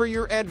wherever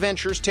your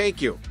adventures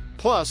take you.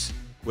 Plus,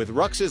 with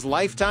Rux's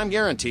lifetime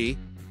guarantee,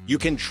 you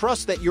can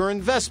trust that your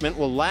investment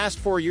will last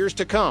for years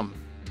to come.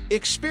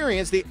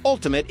 Experience the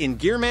ultimate in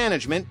gear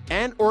management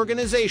and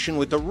organization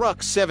with the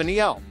Rux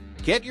 70L.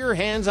 Get your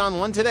hands on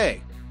one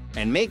today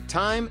and make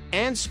time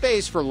and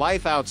space for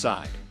life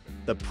outside.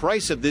 The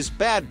price of this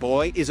bad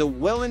boy is a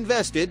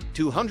well-invested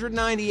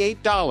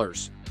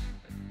 $298.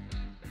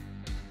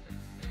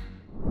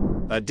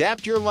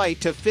 Adapt your light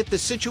to fit the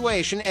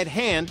situation at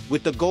hand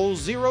with the Goal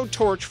Zero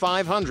Torch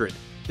 500.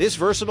 This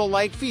versatile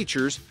light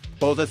features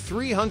both a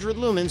 300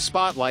 lumen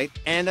spotlight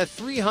and a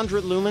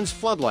 300 lumens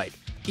floodlight,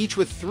 each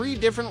with 3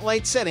 different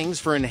light settings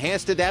for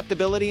enhanced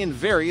adaptability in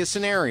various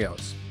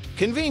scenarios.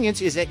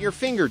 Convenience is at your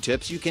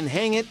fingertips. You can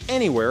hang it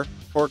anywhere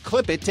or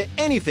clip it to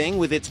anything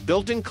with its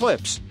built-in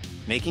clips,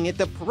 making it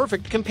the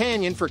perfect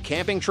companion for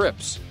camping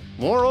trips.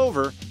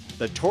 Moreover,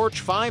 the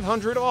Torch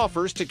 500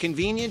 offers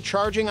convenient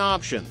charging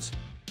options.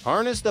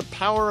 Harness the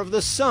power of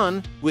the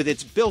sun with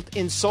its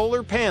built-in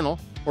solar panel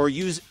or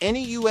use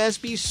any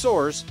USB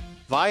source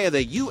via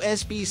the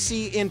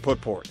USB-C input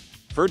port.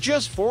 For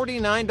just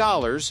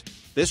 $49,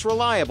 this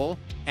reliable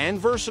and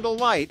versatile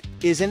light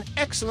is an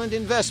excellent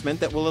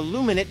investment that will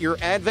illuminate your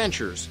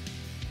adventures.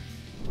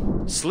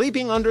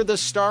 Sleeping under the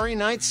starry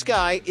night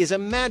sky is a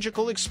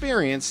magical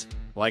experience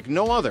like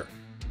no other.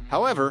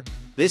 However,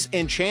 this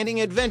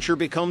enchanting adventure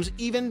becomes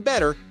even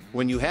better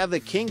when you have the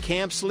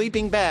KingCamp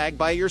Sleeping Bag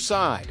by your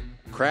side.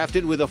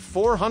 Crafted with a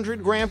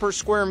 400 gram per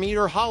square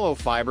meter hollow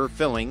fiber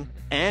filling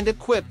and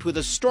equipped with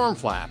a storm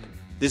flap,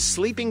 this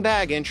sleeping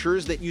bag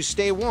ensures that you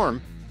stay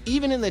warm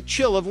even in the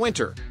chill of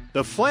winter.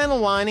 The flannel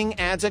lining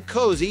adds a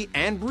cozy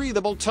and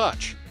breathable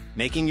touch,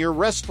 making your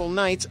restful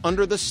nights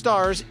under the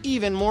stars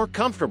even more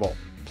comfortable.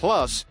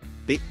 Plus,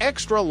 the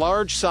extra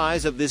large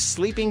size of this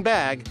sleeping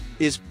bag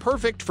is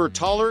perfect for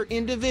taller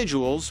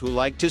individuals who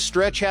like to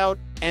stretch out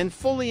and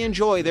fully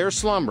enjoy their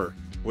slumber.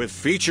 With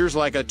features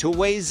like a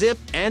two-way zip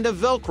and a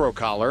Velcro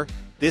collar,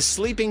 this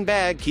sleeping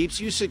bag keeps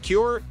you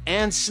secure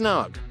and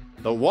snug.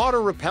 The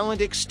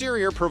water-repellent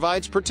exterior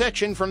provides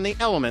protection from the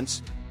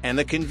elements, and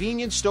the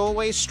convenient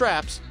stowaway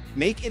straps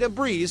make it a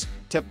breeze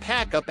to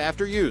pack up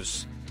after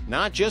use.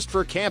 Not just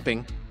for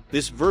camping,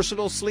 this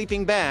versatile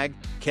sleeping bag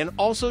can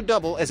also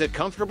double as a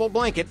comfortable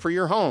blanket for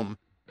your home,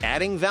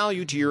 adding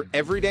value to your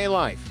everyday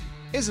life.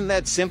 Isn't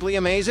that simply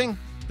amazing?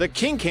 The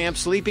KingCamp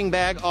Sleeping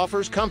Bag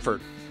offers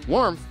comfort,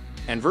 warmth,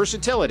 and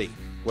versatility,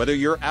 whether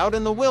you're out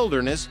in the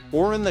wilderness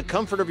or in the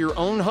comfort of your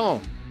own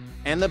home.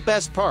 And the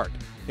best part,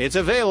 it's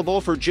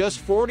available for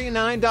just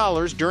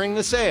 $49 during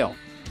the sale,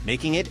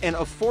 making it an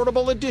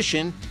affordable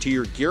addition to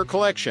your gear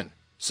collection.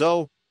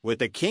 So, with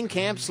the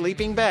KingCamp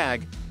Sleeping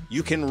Bag,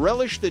 you can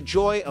relish the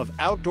joy of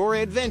outdoor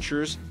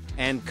adventures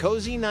and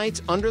cozy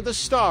nights under the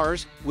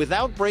stars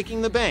without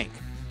breaking the bank.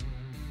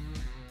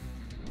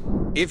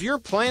 If you're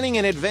planning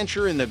an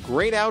adventure in the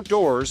great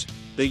outdoors,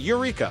 the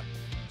Eureka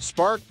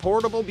Spark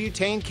Portable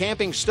Butane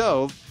Camping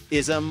Stove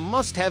is a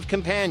must-have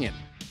companion.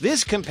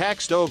 This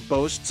compact stove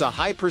boasts a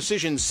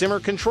high-precision simmer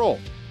control,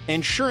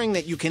 ensuring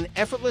that you can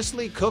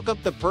effortlessly cook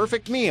up the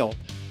perfect meal,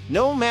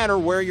 no matter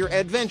where your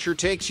adventure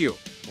takes you.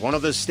 One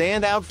of the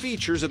standout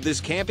features of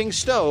this camping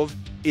stove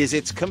is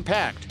its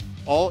compact,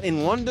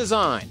 all-in-one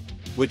design,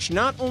 which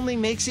not only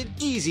makes it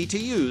easy to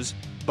use,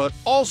 but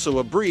also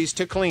a breeze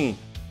to clean.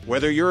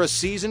 Whether you're a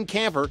seasoned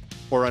camper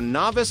or a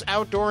novice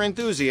outdoor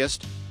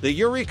enthusiast, the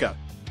Eureka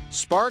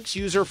Spark's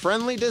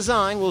user-friendly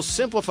design will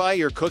simplify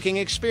your cooking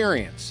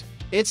experience.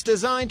 It's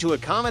designed to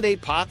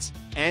accommodate pots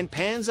and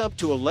pans up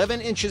to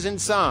 11 inches in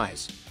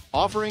size,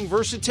 offering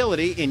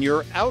versatility in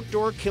your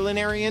outdoor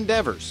culinary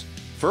endeavors.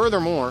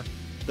 Furthermore,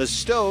 the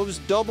stove's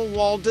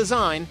double-walled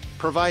design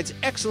provides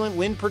excellent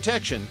wind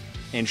protection,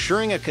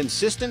 ensuring a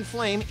consistent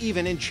flame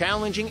even in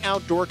challenging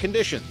outdoor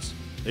conditions.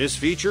 This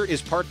feature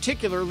is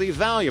particularly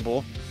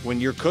valuable when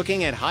you're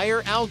cooking at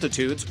higher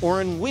altitudes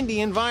or in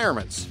windy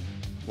environments.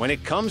 When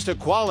it comes to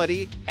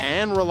quality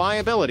and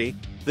reliability,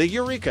 the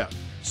Eureka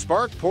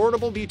Spark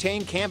Portable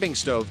Butane Camping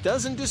Stove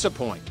doesn't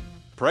disappoint.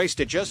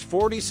 Priced at just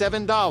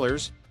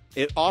 $47,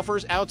 it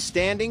offers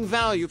outstanding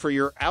value for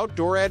your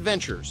outdoor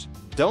adventures.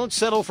 Don't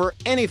settle for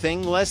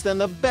anything less than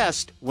the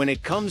best when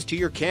it comes to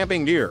your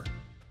camping gear.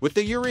 With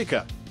the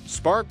Eureka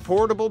Spark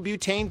Portable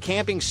Butane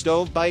Camping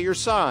Stove by your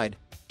side,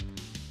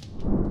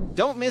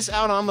 don't miss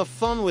out on the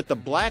fun with the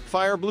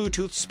Blackfire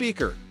Bluetooth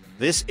speaker.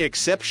 This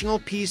exceptional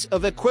piece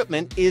of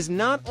equipment is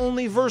not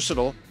only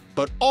versatile,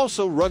 but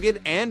also rugged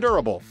and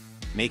durable,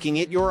 making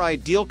it your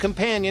ideal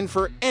companion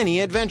for any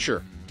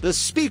adventure. The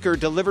speaker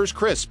delivers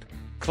crisp,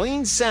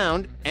 clean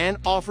sound and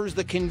offers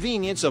the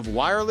convenience of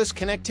wireless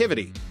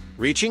connectivity,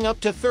 reaching up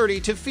to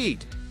 32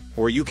 feet,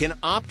 or you can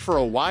opt for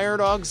a wired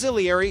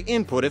auxiliary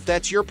input if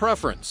that's your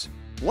preference.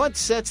 What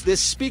sets this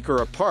speaker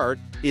apart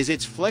is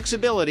its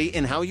flexibility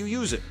in how you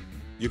use it.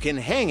 You can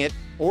hang it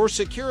or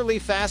securely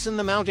fasten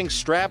the mounting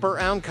strap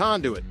around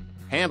conduit,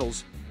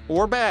 handles,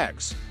 or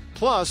bags.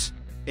 Plus,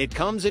 it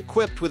comes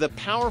equipped with a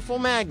powerful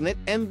magnet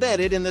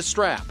embedded in the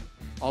strap,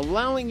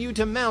 allowing you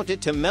to mount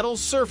it to metal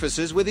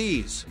surfaces with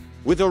ease.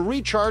 With a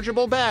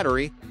rechargeable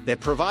battery that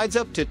provides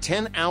up to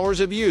 10 hours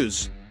of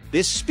use,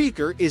 this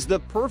speaker is the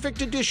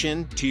perfect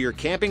addition to your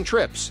camping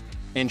trips,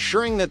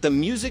 ensuring that the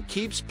music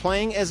keeps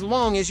playing as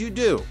long as you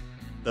do.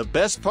 The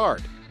best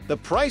part, the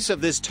price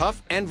of this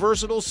tough and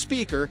versatile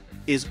speaker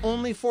is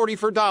only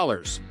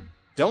 $44.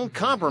 Don't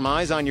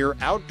compromise on your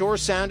outdoor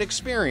sound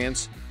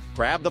experience.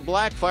 Grab the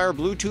Blackfire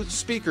Bluetooth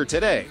speaker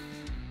today.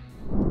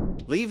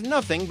 Leave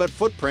nothing but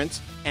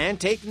footprints and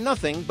take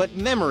nothing but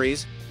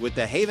memories with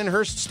the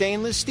Hayvenhurst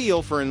stainless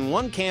steel for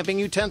in-one camping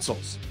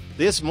utensils.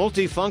 This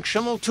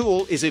multifunctional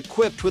tool is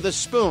equipped with a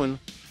spoon,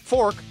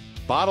 fork,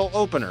 bottle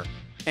opener,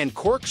 and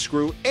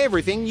corkscrew,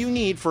 everything you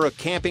need for a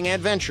camping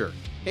adventure.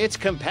 Its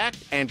compact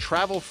and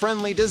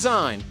travel-friendly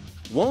design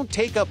won't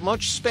take up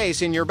much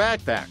space in your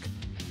backpack,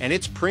 and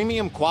its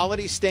premium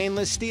quality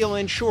stainless steel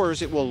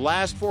ensures it will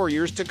last for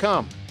years to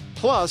come.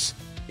 Plus,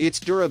 its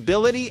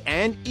durability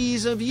and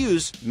ease of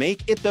use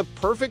make it the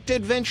perfect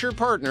adventure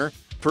partner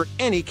for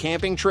any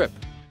camping trip.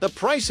 The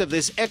price of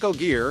this Eco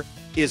gear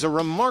is a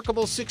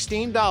remarkable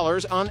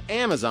 $16 on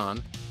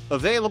Amazon,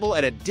 available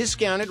at a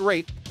discounted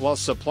rate while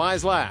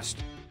supplies last.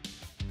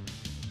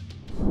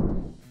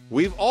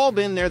 We've all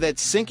been there, that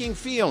sinking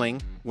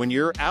feeling when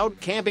you're out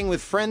camping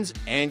with friends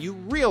and you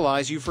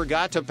realize you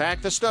forgot to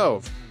pack the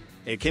stove.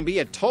 It can be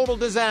a total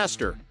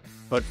disaster,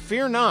 but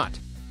fear not,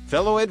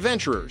 fellow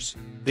adventurers.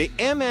 The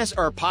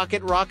MSR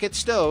Pocket Rocket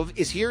Stove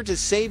is here to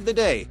save the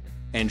day,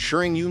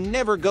 ensuring you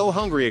never go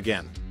hungry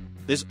again.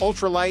 This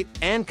ultralight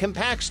and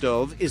compact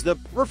stove is the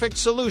perfect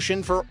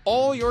solution for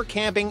all your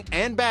camping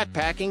and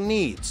backpacking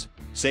needs.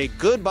 Say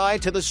goodbye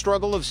to the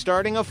struggle of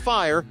starting a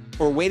fire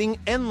or waiting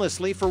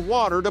endlessly for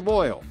water to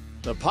boil.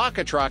 The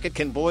Pocket Rocket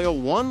can boil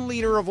 1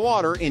 liter of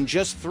water in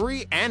just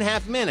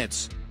 3.5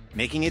 minutes,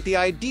 making it the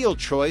ideal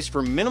choice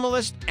for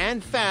minimalist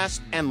and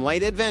fast and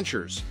light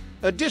adventures.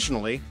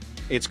 Additionally,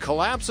 its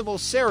collapsible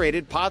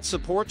serrated pot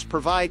supports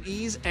provide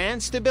ease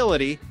and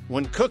stability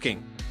when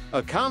cooking,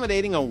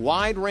 accommodating a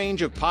wide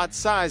range of pot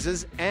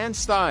sizes and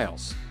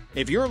styles.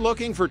 If you're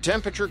looking for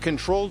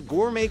temperature-controlled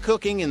gourmet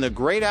cooking in the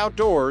great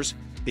outdoors,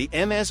 the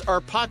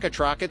MSR Pocket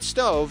Rocket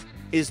Stove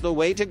is the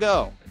way to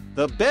go.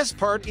 The best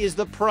part is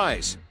the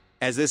price,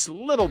 as this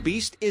little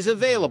beast is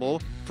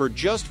available for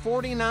just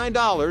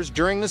 $49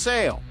 during the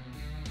sale.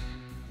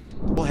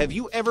 Well, have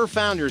you ever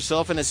found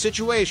yourself in a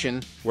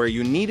situation where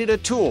you needed a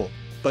tool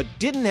but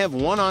didn't have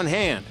one on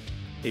hand?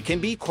 It can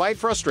be quite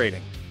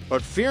frustrating,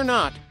 but fear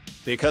not,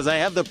 because I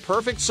have the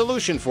perfect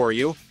solution for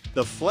you,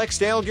 the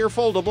FLEXTAILGEAR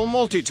Foldable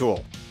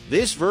Multi-Tool.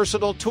 This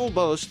versatile tool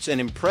boasts an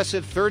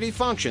impressive 30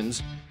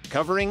 functions,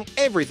 covering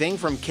everything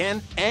from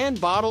can and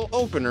bottle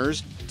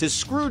openers to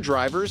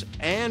screwdrivers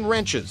and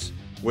wrenches.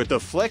 With the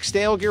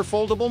FLEXTAILGEAR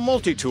Foldable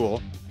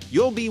Multi-Tool,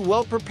 you'll be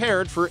well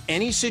prepared for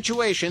any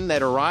situation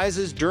that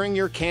arises during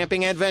your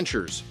camping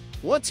adventures.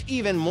 What's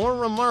even more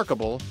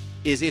remarkable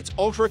is its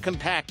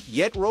ultra-compact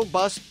yet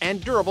robust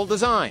and durable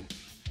design.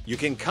 You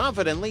can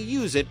confidently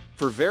use it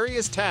for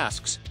various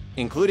tasks,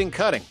 including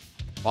cutting,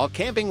 while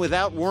camping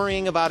without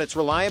worrying about its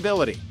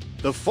reliability.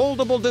 The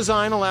foldable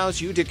design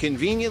allows you to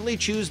conveniently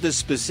choose the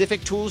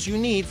specific tools you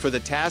need for the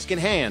task at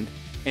hand,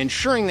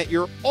 ensuring that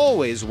you're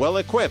always well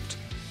equipped,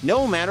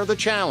 no matter the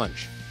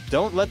challenge.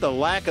 Don't let the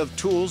lack of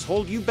tools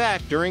hold you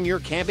back during your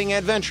camping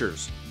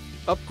adventures.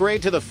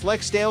 Upgrade to the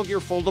FLEXTAILGEAR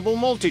Foldable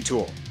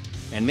Multi-Tool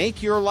and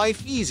make your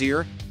life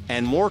easier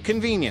and more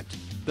convenient.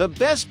 The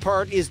best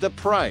part is the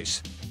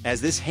price, as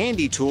this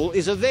handy tool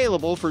is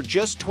available for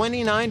just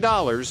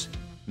 $29,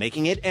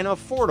 making it an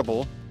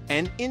affordable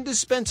and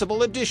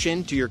indispensable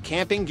addition to your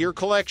camping gear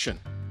collection.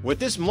 With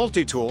this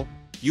multi-tool,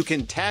 you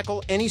can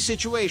tackle any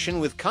situation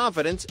with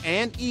confidence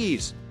and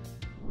ease.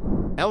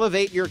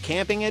 Elevate your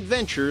camping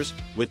adventures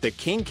with the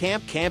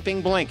KingCamp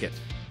Camping Blanket.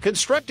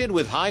 Constructed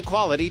with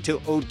high-quality to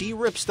OD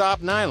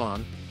ripstop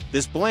nylon,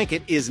 this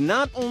blanket is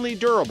not only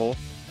durable,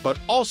 but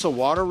also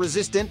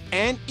water-resistant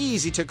and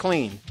easy to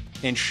clean,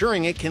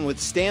 ensuring it can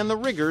withstand the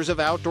rigors of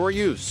outdoor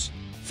use.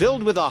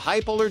 Filled with a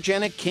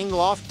hypoallergenic King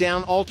Loft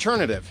Down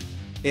alternative,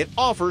 it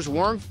offers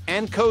warmth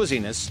and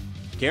coziness,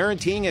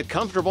 guaranteeing a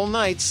comfortable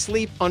night's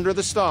sleep under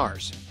the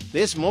stars.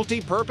 This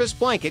multi-purpose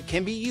blanket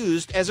can be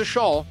used as a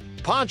shawl,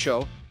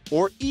 poncho,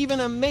 or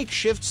even a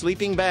makeshift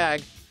sleeping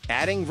bag,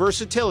 adding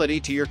versatility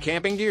to your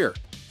camping gear.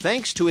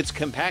 Thanks to its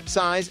compact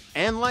size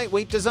and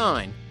lightweight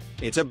design,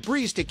 it's a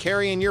breeze to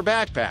carry in your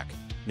backpack,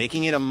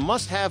 making it a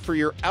must-have for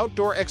your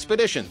outdoor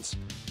expeditions.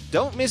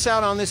 Don't miss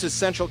out on this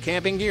essential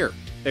camping gear.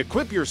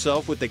 Equip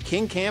yourself with the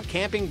KingCamp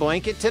Camping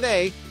Blanket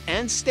today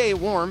and stay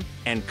warm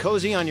and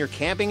cozy on your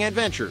camping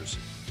adventures.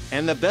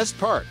 And the best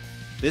part,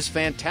 this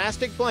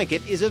fantastic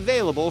blanket is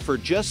available for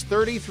just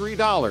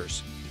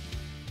 $33.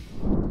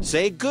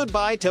 Say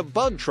goodbye to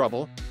bug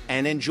trouble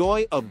and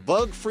enjoy a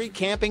bug-free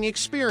camping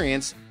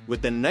experience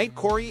with the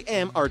Nitecore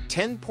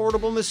EM-R10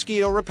 Portable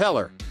Mosquito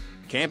Repeller.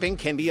 Camping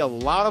can be a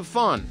lot of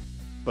fun,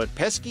 but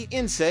pesky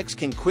insects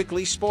can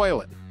quickly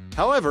spoil it.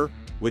 However,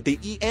 with the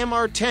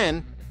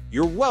EM-R10,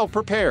 you're well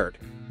prepared.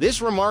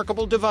 This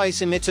remarkable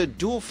device emits a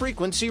dual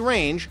frequency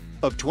range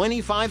of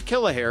 25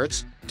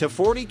 kHz to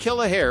 40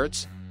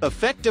 kHz,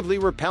 effectively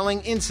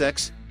repelling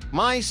insects,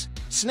 mice,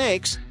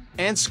 snakes,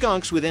 and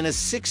skunks within a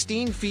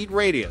 16-feet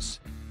radius.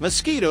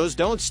 Mosquitoes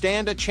don't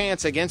stand a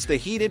chance against the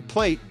heated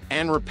plate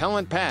and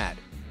repellent pad,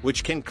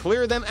 which can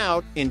clear them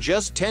out in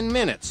just 10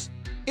 minutes.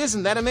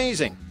 Isn't that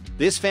amazing?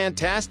 This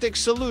fantastic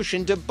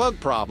solution to bug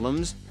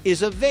problems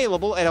is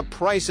available at a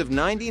price of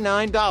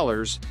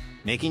 $99,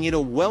 making it a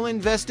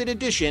well-invested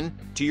addition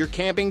to your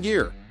camping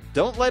gear.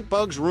 Don't let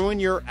bugs ruin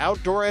your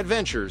outdoor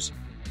adventures.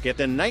 Get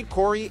the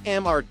Nitecore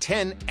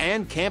EM-R10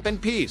 and camp in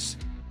peace.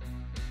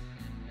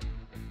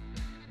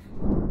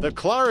 The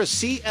Clara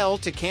CL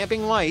to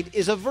Camping Light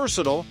is a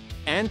versatile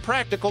and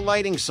practical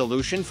lighting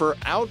solution for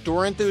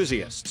outdoor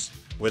enthusiasts.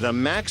 With a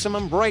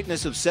maximum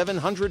brightness of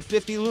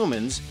 750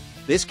 lumens,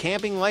 this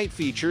camping light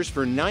features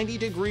for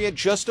 90-degree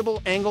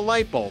adjustable angle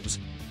light bulbs,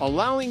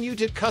 allowing you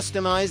to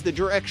customize the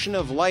direction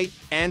of light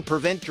and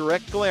prevent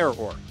direct glare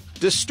or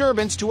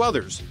disturbance to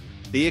others.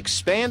 The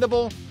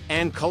expandable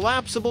and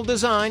collapsible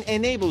design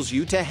enables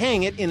you to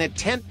hang it in a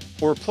tent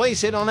or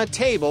place it on a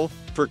table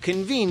for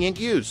convenient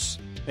use.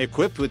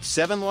 Equipped with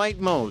 7 light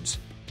modes,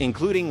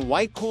 including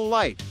white cool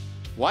light,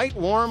 white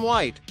warm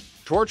light,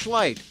 torch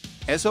light,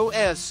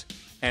 SOS,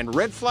 and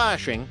red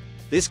flashing,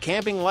 this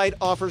camping light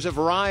offers a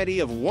variety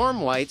of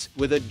warm lights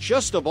with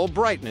adjustable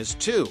brightness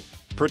too.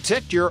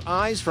 Protect your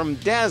eyes from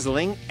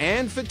dazzling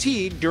and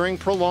fatigue during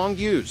prolonged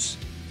use.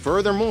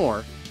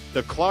 Furthermore,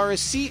 the Clara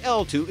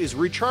CL2 is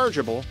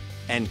rechargeable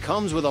and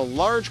comes with a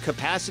large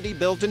capacity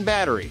built-in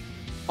battery,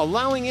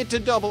 allowing it to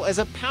double as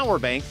a power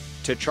bank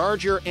to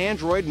charge your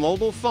Android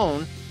mobile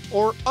phone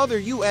or other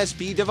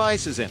USB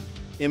devices in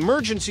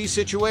emergency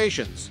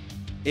situations.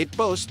 It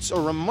boasts a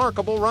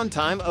remarkable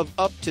runtime of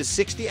up to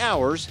 60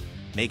 hours,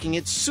 making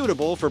it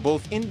suitable for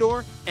both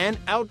indoor and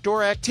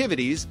outdoor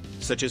activities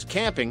such as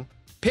camping,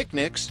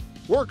 picnics,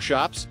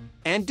 workshops,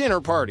 and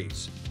dinner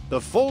parties. The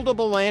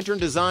foldable lantern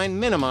design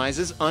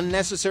minimizes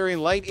unnecessary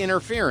light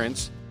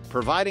interference,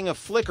 providing a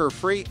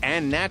flicker-free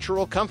and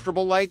natural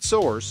comfortable light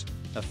source,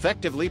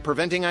 effectively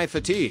preventing eye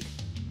fatigue.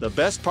 The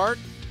best part?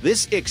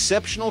 This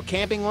exceptional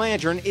camping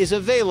lantern is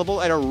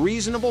available at a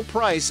reasonable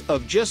price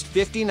of just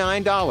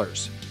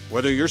 $59.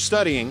 Whether you're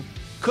studying,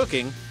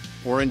 cooking,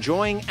 or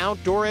enjoying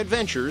outdoor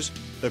adventures,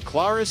 the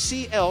Clara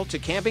CL to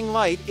Camping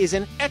Light is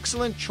an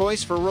excellent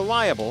choice for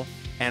reliable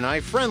and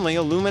eye-friendly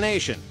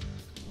illumination.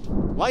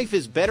 Life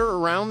is better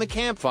around the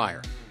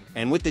campfire,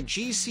 and with the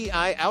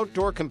GCI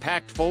Outdoor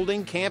Compact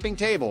Folding Camping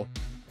Table,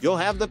 you'll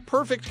have the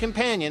perfect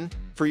companion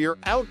for your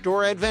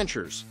outdoor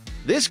adventures.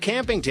 This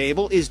camping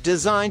table is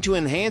designed to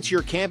enhance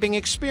your camping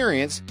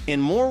experience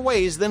in more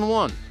ways than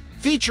one.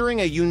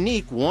 Featuring a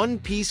unique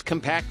one-piece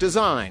compact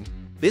design,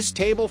 this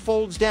table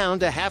folds down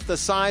to half the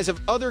size of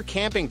other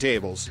camping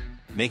tables,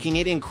 making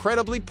it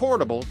incredibly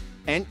portable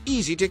and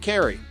easy to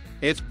carry.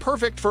 It's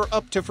perfect for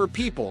up to 4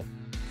 people,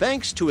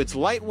 thanks to its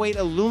lightweight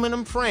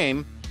aluminum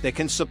frame that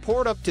can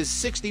support up to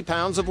 60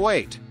 pounds of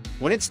weight.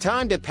 When it's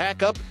time to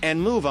pack up and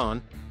move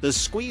on, the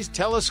squeeze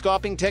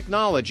telescoping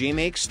technology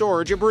makes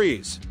storage a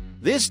breeze.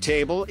 This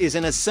table is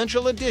an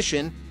essential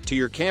addition to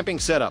your camping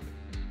setup,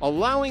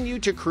 allowing you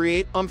to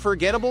create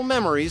unforgettable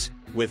memories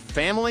with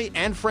family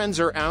and friends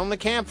around the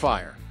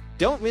campfire.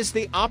 Don't miss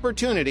the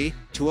opportunity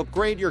to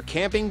upgrade your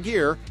camping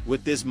gear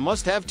with this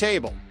must-have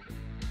table.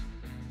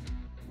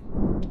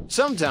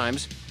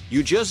 Sometimes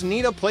you just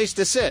need a place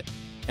to sit,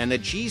 and the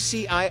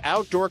GCI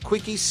Outdoor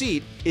Quickie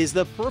Seat is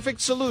the perfect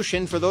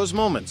solution for those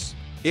moments.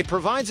 It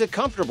provides a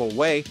comfortable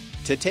way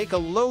to take a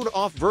load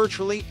off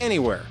virtually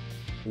anywhere.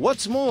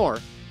 What's more,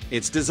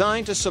 it's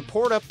designed to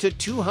support up to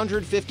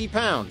 250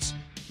 pounds,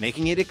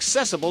 making it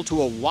accessible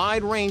to a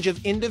wide range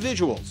of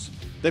individuals.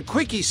 The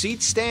Quickie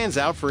Seat stands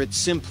out for its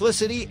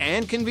simplicity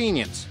and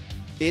convenience.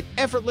 It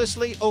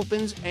effortlessly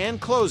opens and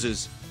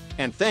closes,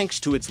 and thanks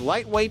to its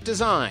lightweight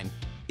design,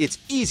 it's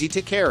easy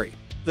to carry.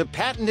 The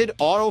patented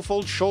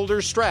auto-fold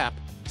shoulder strap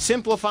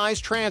simplifies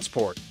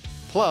transport.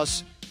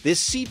 Plus, this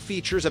seat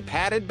features a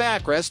padded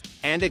backrest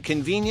and a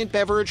convenient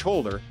beverage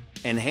holder,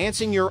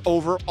 enhancing your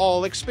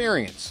overall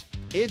experience.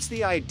 It's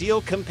the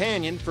ideal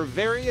companion for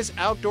various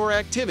outdoor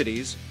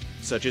activities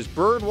such as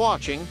bird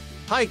watching,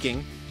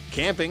 hiking,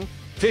 camping,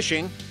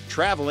 fishing,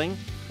 traveling,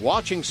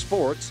 watching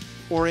sports,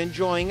 or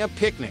enjoying a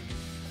picnic.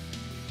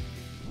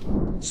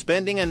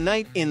 Spending a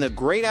night in the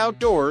great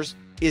outdoors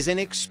is an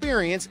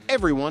experience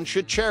everyone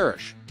should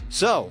cherish.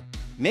 So,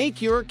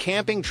 make your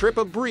camping trip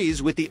a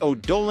breeze with the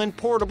Odolin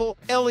Portable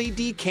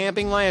LED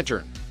Camping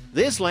Lantern.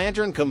 This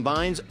lantern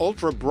combines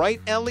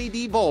ultra-bright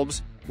LED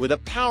bulbs with a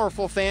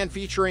powerful fan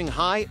featuring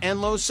high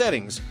and low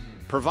settings,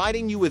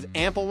 providing you with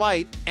ample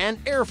light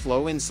and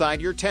airflow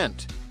inside your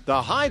tent.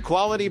 The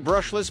high-quality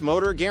brushless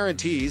motor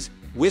guarantees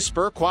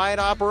whisper quiet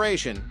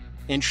operation,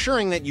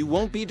 ensuring that you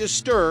won't be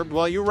disturbed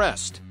while you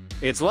rest.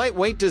 Its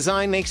lightweight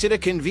design makes it a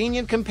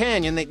convenient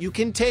companion that you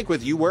can take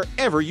with you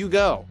wherever you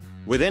go.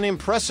 With an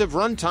impressive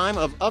runtime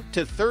of up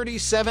to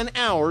 37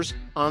 hours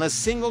on a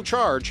single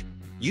charge,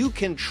 you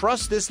can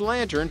trust this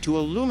lantern to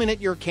illuminate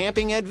your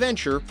camping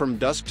adventure from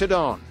dusk to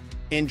dawn.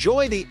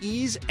 Enjoy the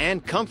ease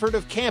and comfort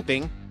of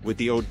camping with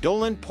the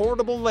Odolin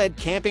Portable LED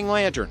Camping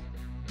Lantern.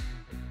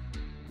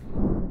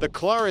 The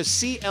Claris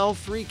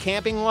CL3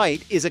 Camping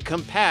Light is a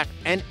compact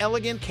and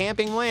elegant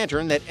camping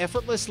lantern that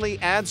effortlessly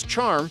adds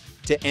charm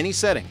to any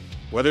setting.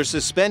 Whether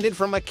suspended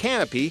from a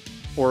canopy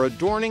or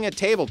adorning a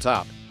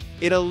tabletop,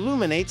 it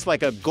illuminates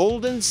like a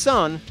golden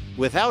sun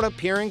without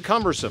appearing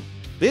cumbersome.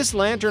 This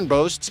lantern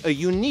boasts a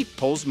unique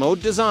pulse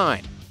mode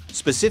design,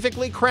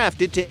 specifically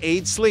crafted to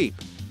aid sleep.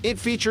 It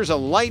features a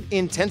light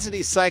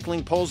intensity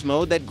cycling pulse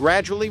mode that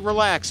gradually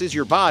relaxes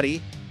your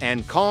body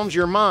and calms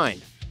your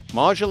mind,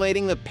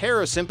 modulating the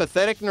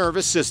parasympathetic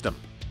nervous system.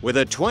 With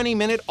a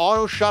 20-minute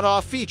auto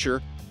shut-off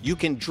feature, you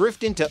can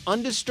drift into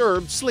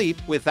undisturbed sleep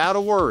without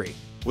a worry.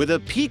 With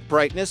a peak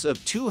brightness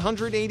of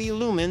 280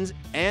 lumens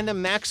and a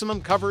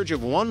maximum coverage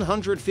of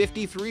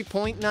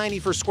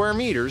 153.90 for square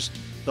meters,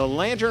 the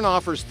lantern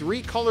offers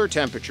 3 color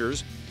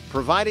temperatures,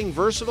 providing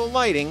versatile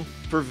lighting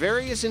for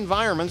various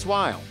environments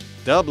while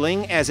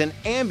doubling as an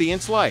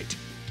ambience light.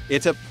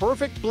 It's a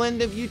perfect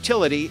blend of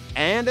utility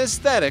and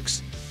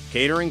aesthetics,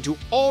 catering to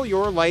all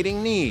your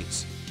lighting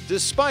needs.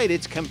 Despite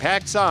its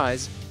compact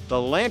size,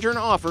 the lantern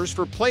offers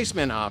for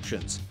placement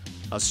options: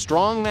 a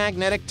strong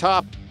magnetic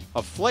top,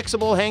 a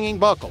flexible hanging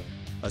buckle,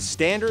 a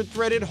standard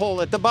threaded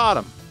hole at the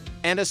bottom,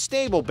 and a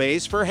stable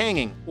base for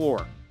hanging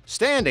or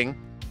standing,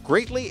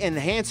 greatly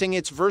enhancing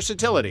its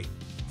versatility.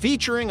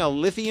 Featuring a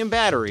lithium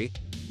battery,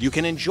 you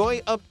can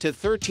enjoy up to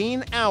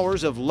 13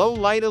 hours of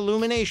low-light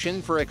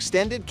illumination for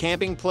extended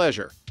camping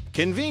pleasure.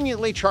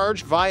 Conveniently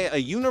charged via a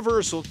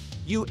universal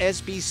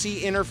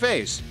USB-C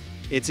interface,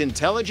 its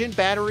intelligent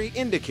battery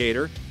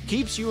indicator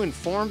keeps you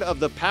informed of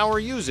the power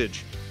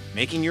usage,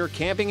 making your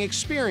camping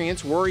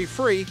experience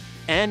worry-free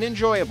and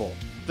enjoyable.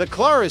 The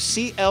Claris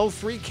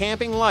CL3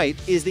 Camping Light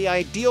is the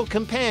ideal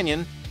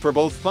companion for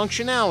both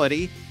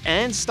functionality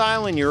and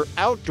style in your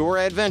outdoor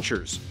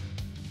adventures.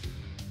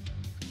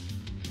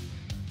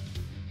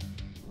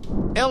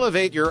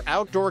 Elevate your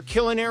outdoor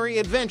culinary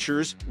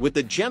adventures with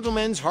the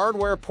Gentleman's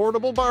Hardware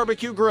Portable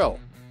Barbecue Grill.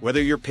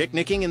 Whether you're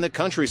picnicking in the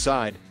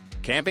countryside,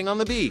 camping on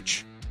the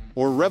beach,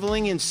 or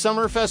reveling in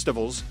summer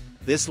festivals,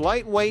 this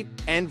lightweight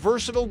and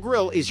versatile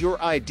grill is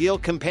your ideal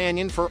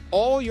companion for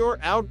all your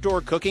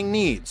outdoor cooking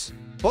needs.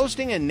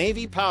 Boasting a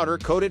navy powder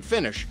coated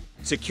finish,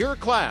 secure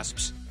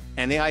clasps,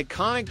 and the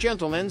iconic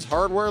Gentleman's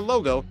Hardware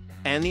logo,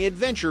 and the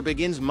adventure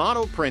begins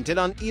motto printed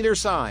on either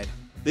side.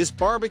 This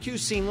barbecue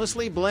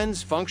seamlessly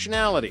blends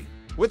functionality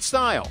with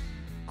style.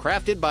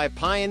 Crafted by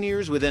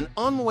pioneers with an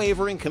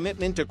unwavering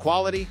commitment to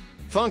quality,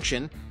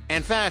 function,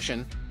 and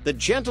fashion, the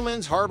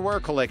Gentleman's Hardware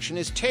Collection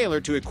is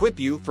tailored to equip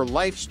you for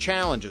life's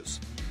challenges.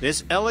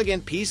 This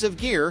elegant piece of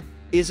gear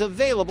is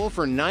available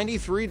for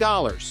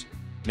 $93.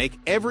 Make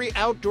every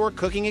outdoor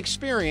cooking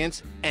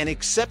experience an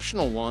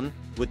exceptional one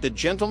with the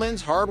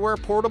Gentleman's Hardware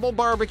Portable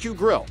Barbecue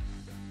Grill.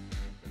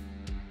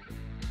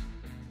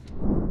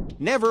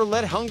 Never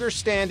let hunger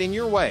stand in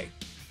your way.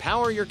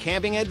 Power your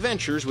camping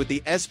adventures with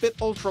the Espit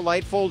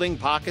Ultralight Folding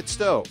Pocket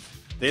Stove.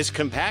 This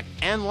compact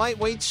and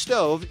lightweight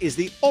stove is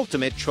the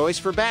ultimate choice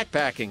for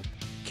backpacking,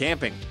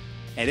 camping,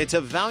 and it's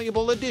a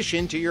valuable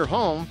addition to your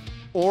home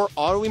or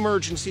auto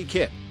emergency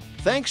kit.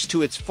 Thanks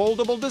to its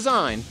foldable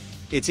design,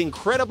 it's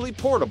incredibly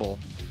portable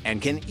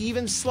and can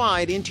even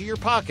slide into your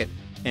pocket,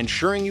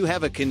 ensuring you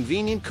have a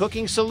convenient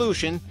cooking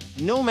solution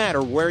no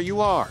matter where you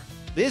are.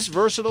 This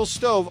versatile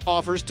stove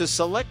offers two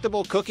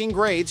selectable cooking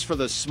grades for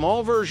the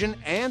small version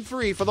and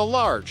 3 for the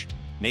large,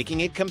 making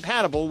it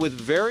compatible with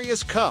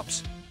various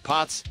cups,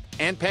 pots,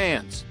 and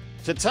pans.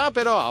 To top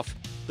it off,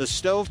 the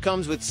stove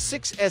comes with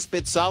 6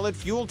 Espit solid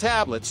fuel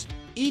tablets,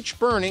 each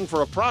burning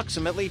for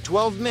approximately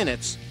 12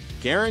 minutes,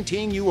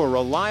 guaranteeing you a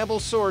reliable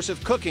source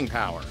of cooking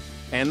power.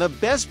 And the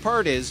best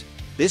part is,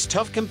 this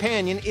tough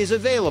companion is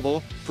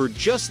available for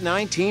just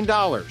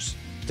 $19.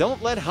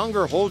 Don't let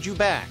hunger hold you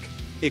back.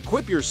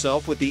 Equip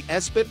yourself with the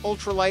Espit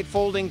Ultralight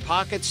Folding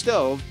Pocket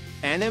Stove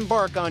and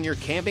embark on your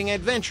camping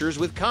adventures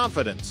with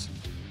confidence.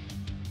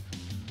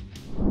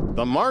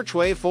 The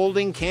Marchway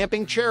Folding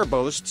Camping Chair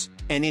boasts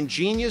an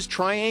ingenious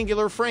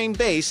triangular frame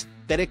base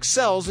that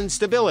excels in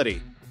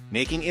stability,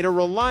 making it a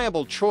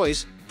reliable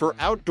choice for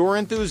outdoor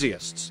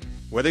enthusiasts.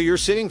 Whether you're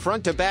sitting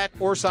front to back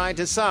or side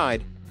to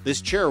side,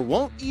 this chair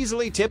won't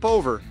easily tip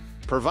over,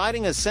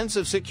 providing a sense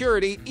of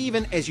security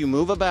even as you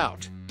move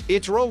about.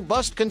 Its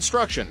robust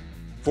construction,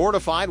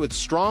 fortified with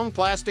strong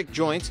plastic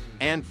joints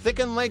and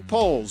thickened leg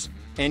poles,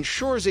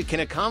 ensures it can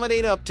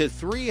accommodate up to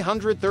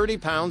 330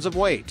 pounds of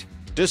weight.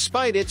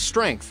 Despite its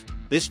strength,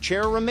 this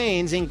chair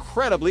remains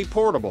incredibly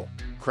portable.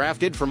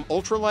 Crafted from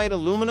ultralight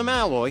aluminum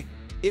alloy,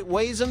 it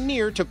weighs a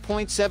mere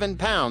 2.7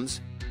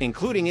 pounds,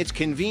 including its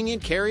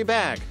convenient carry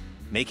bag,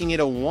 making it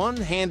a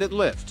one-handed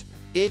lift.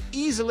 It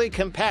easily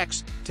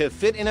compacts to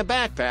fit in a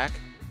backpack,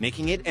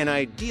 making it an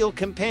ideal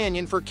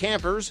companion for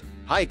campers,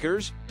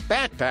 hikers,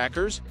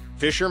 backpackers,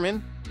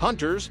 fishermen,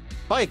 hunters,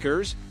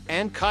 bikers,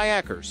 and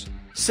kayakers.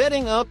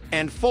 Setting up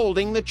and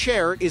folding the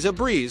chair is a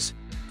breeze,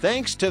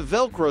 thanks to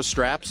Velcro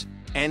straps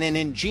and an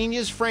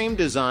ingenious frame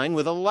design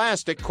with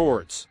elastic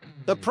cords.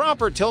 The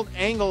proper tilt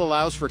angle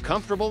allows for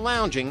comfortable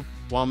lounging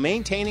while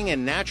maintaining a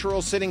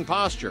natural sitting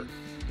posture.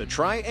 The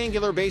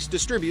triangular base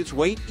distributes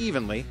weight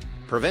evenly,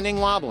 preventing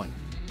wobbling.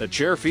 The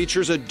chair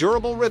features a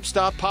durable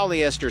ripstop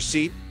polyester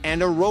seat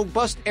and a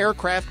robust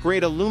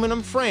aircraft-grade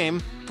aluminum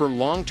frame for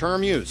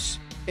long-term use.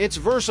 It's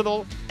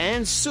versatile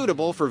and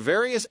suitable for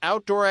various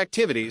outdoor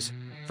activities,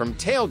 from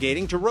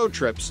tailgating to road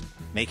trips,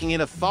 making it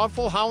a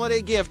thoughtful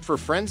holiday gift for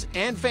friends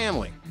and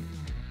family.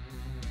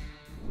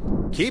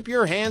 Keep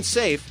your hands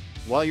safe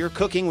while you're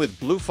cooking with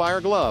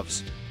Bluefire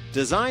gloves.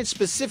 Designed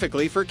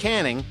specifically for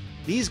canning,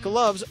 these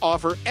gloves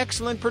offer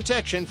excellent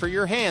protection for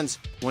your hands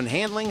when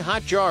handling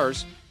hot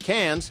jars,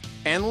 cans,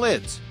 and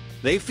lids.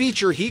 They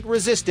feature heat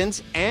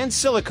resistance and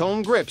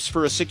silicone grips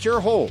for a secure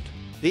hold.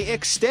 The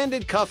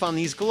extended cuff on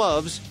these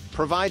gloves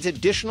provides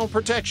additional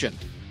protection,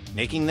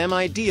 making them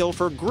ideal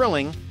for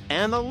grilling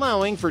and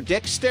allowing for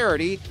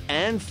dexterity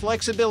and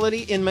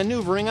flexibility in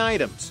maneuvering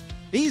items.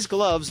 These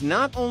gloves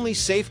not only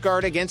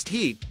safeguard against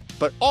heat,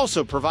 but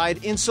also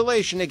provide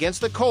insulation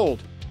against the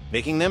cold,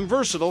 making them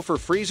versatile for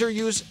freezer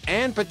use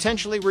and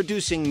potentially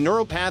reducing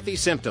neuropathy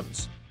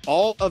symptoms.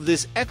 All of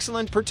this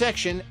excellent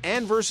protection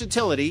and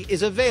versatility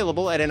is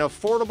available at an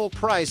affordable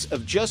price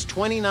of just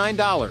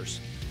 $29.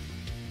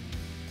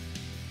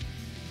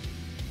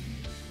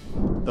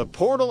 The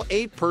Portal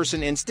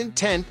 8-person instant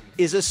tent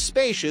is a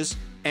spacious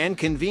and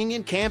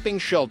convenient camping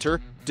shelter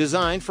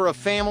designed for a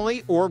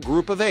family or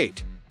group of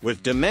 8.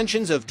 With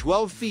dimensions of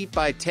 12 feet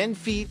by 10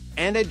 feet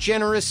and a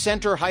generous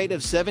center height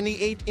of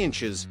 78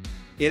 inches,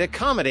 it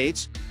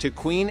accommodates to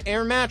queen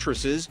air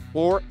mattresses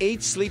or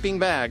 8 sleeping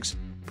bags,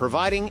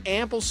 providing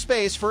ample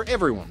space for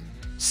everyone.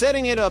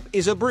 Setting it up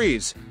is a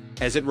breeze,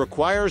 as it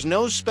requires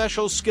no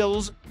special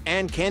skills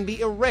and can be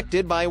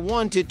erected by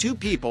 1 to 2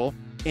 people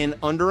in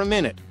under a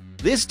minute.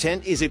 This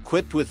tent is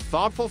equipped with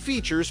thoughtful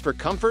features for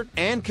comfort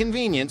and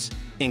convenience,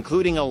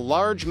 including a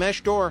large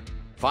mesh door,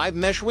 5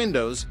 mesh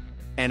windows,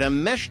 and a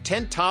mesh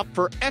tent top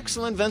for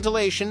excellent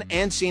ventilation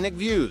and scenic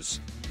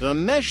views. The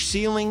mesh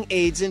ceiling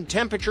aids in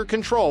temperature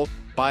control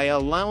by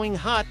allowing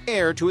hot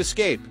air to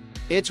escape.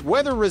 Its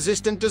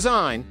weather-resistant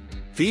design,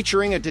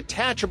 featuring a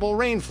detachable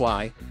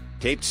rainfly,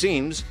 taped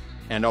seams,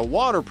 and a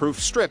waterproof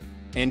strip,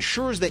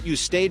 ensures that you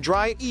stay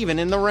dry even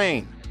in the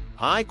rain.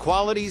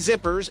 High-quality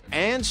zippers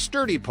and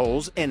sturdy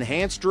poles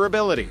enhance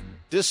durability.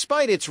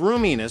 Despite its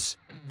roominess,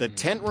 the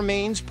tent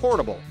remains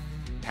portable,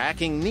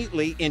 packing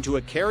neatly into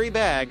a carry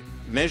bag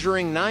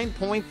measuring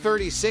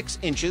 9.36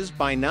 inches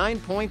by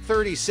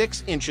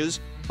 9.36 inches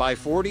by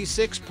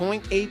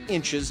 46.8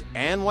 inches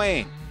and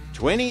weighing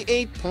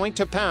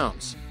 28.2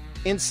 pounds.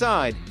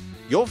 Inside,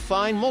 you'll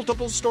find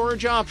multiple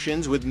storage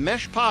options with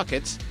mesh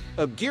pockets,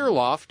 a gear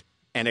loft,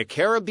 and a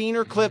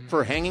carabiner clip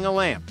for hanging a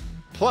lamp.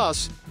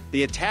 Plus,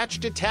 the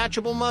attached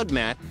detachable mud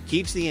mat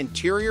keeps the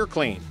interior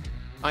clean.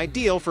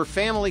 Ideal for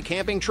family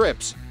camping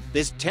trips,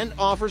 this tent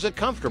offers a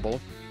comfortable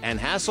and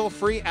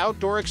hassle-free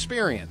outdoor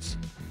experience.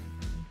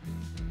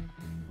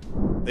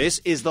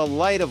 This is the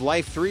Light of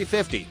Life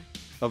 350,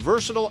 a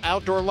versatile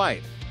outdoor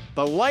light.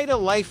 The Light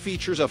of Life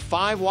features a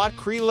 5-watt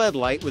Crua LED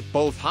light with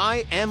both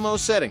high and low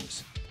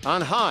settings.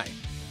 On high,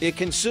 it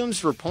consumes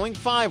for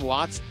 0.5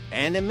 watts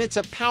and emits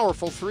a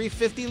powerful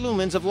 350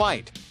 lumens of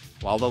light,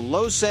 while the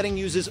low setting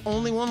uses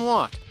only 1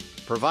 watt,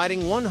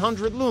 providing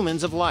 100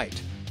 lumens of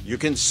light. You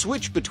can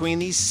switch between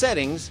these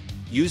settings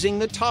using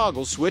the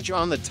toggle switch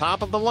on the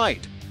top of the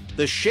light.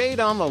 The shade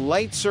on the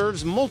light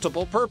serves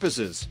multiple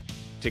purposes.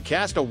 To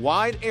cast a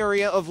wide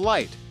area of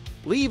light,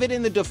 leave it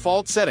in the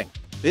default setting.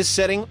 This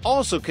setting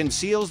also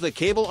conceals the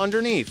cable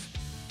underneath.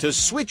 To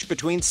switch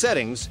between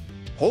settings,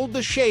 hold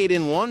the shade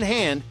in one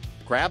hand,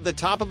 grab the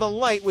top of the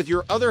light with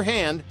your other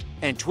hand,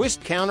 and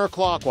twist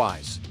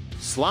counterclockwise.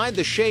 Slide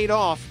the shade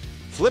off,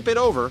 flip it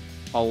over,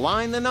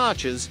 align the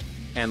notches,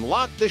 and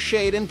lock the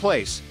shade in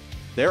place.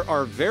 There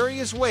are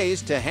various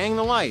ways to hang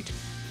the light.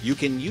 You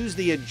can use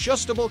the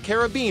adjustable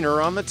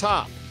carabiner on the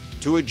top.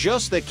 To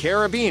adjust the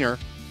carabiner,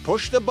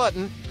 push the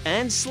button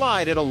and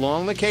slide it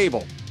along the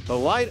cable. The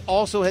light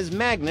also has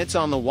magnets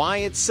on the Y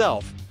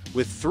itself,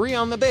 with 3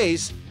 on the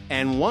base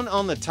and 1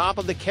 on the top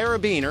of the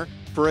carabiner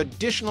for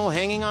additional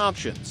hanging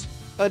options.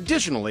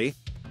 Additionally,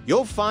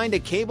 you'll find a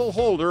cable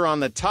holder on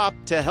the top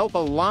to help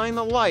align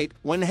the light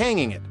when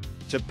hanging it.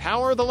 To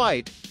power the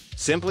light,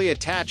 simply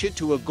attach it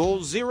to a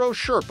Goal Zero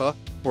Sherpa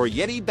or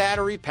Yeti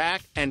battery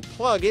pack and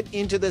plug it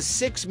into the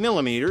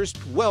 6mm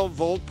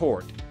 12-volt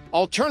port.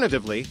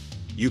 Alternatively,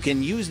 you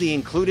can use the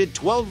included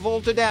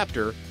 12-volt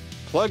adapter,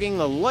 plugging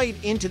the light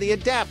into the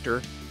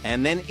adapter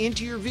and then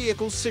into your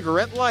vehicle's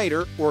cigarette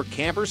lighter or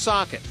camper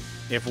socket.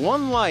 If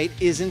one light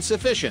is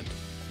insufficient,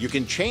 you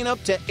can chain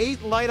up to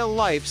 8 Light of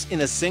Lifes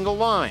in a single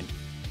line.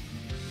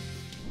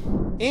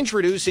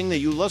 Introducing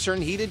the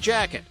ULUSERN Heated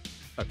Jacket,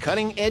 a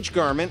cutting-edge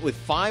garment with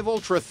 5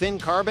 ultra-thin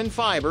carbon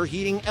fiber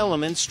heating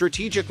elements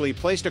strategically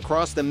placed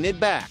across the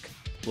mid-back,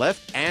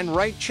 left and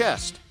right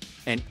chest,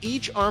 and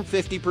each arm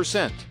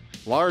 50%,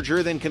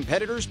 larger than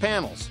competitors'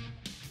 panels.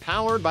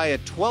 Powered by a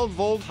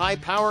 12-volt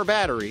high-power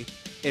battery,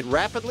 it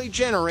rapidly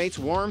generates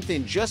warmth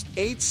in just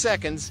 8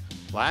 seconds,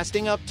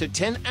 lasting up to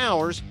 10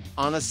 hours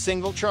on a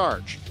single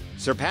charge.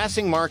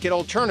 Surpassing market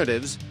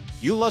alternatives,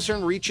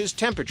 ULUSERN reaches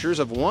temperatures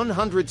of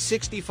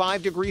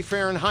 165 degrees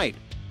Fahrenheit,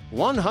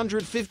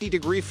 150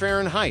 degrees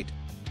Fahrenheit,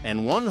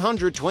 and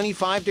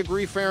 125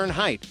 degrees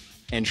Fahrenheit,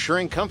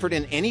 ensuring comfort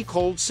in any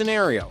cold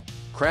scenario.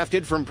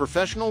 Crafted from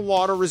professional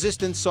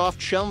water-resistant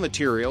soft shell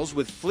materials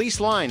with fleece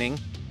lining,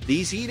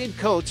 these heated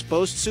coats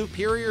boast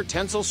superior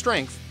tensile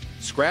strength,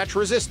 scratch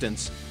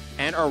resistance,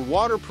 and are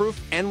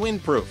waterproof and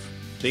windproof.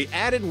 The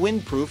added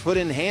windproof hood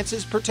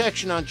enhances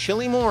protection on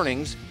chilly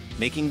mornings,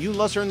 making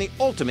ULUSERN the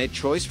ultimate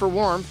choice for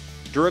warmth,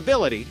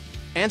 durability,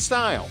 and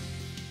style.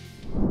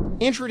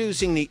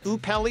 Introducing the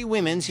uupalee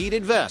Women's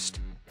Heated Vest,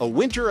 a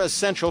winter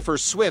essential for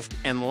swift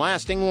and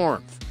lasting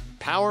warmth.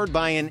 Powered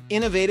by an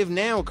innovative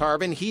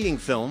nanocarbon heating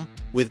film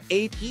with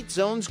 8 heat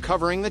zones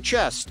covering the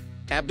chest,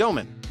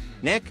 abdomen,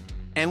 neck,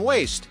 and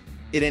waist,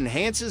 it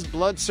enhances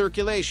blood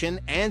circulation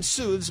and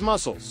soothes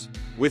muscles.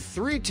 With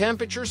 3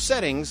 temperature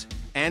settings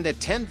and a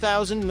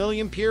 10,000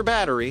 mAh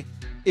battery,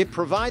 it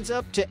provides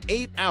up to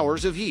 8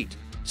 hours of heat.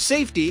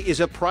 Safety is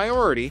a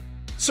priority,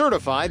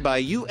 certified by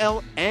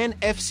UL and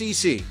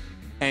FCC,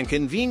 and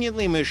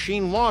conveniently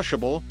machine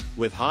washable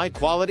with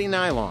high-quality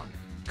nylon.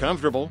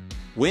 Comfortable,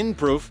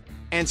 windproof,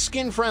 and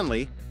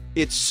skin-friendly,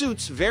 it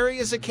suits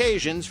various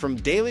occasions from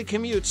daily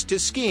commutes to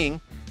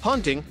skiing,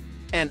 hunting,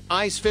 and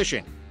ice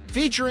fishing.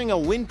 Featuring a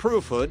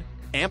windproof hood,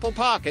 ample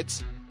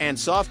pockets, and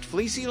soft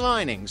fleecy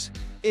linings,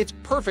 it's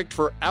perfect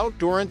for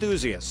outdoor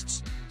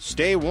enthusiasts.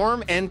 Stay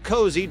warm and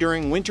cozy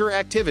during winter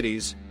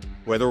activities.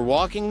 Whether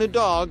walking the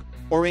dog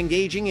or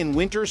engaging in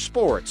winter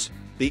sports,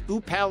 the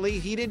uupalee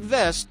Heated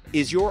Vest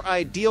is your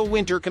ideal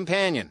winter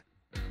companion.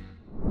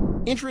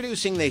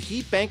 Introducing the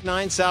HeatBank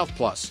 9 South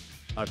Plus,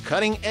 a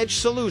cutting-edge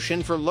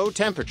solution for low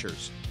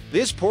temperatures.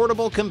 This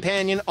portable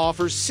companion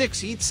offers 6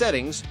 heat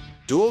settings,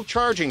 dual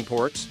charging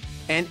ports,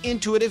 and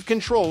intuitive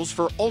controls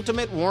for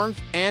ultimate warmth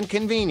and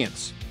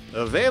convenience.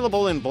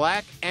 Available in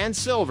black and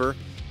silver,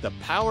 the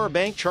power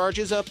bank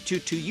charges up to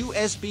 2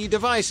 USB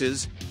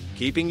devices,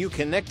 keeping you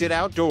connected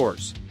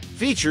outdoors.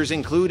 Features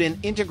include an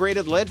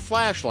integrated LED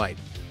flashlight,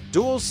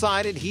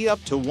 dual-sided heat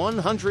up to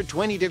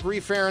 120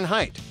 degrees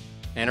Fahrenheit,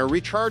 and a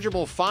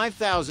rechargeable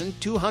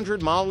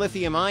 5,200 mAh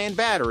lithium-ion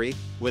battery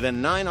with a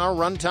 9-hour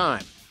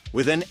runtime.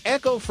 With an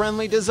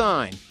eco-friendly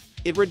design,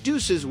 it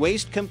reduces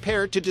waste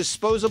compared to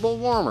disposable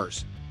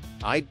warmers,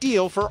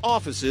 Ideal for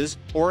offices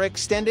or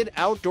extended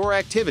outdoor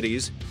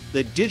activities,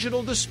 the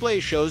digital display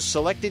shows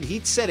selected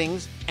heat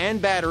settings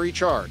and battery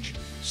charge.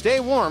 Stay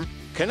warm,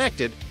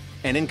 connected,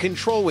 and in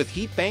control with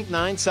HeatBank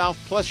 9 South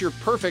Plus, your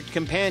perfect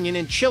companion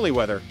in chilly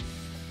weather.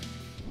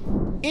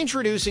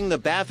 Introducing the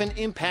Baffin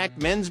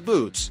Impact Men's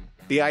Boots,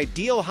 the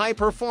ideal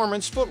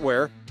high-performance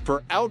footwear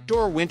for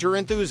outdoor winter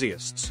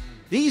enthusiasts.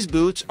 These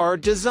boots are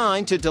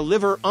designed to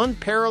deliver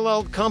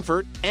unparalleled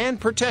comfort and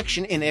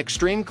protection in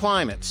extreme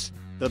climates.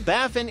 The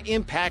Baffin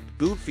Impact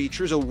boot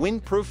features a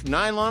windproof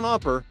nylon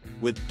upper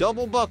with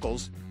double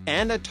buckles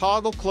and a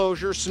toggle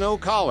closure snow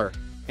collar,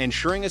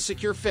 ensuring a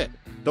secure fit.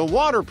 The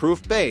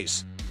waterproof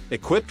base,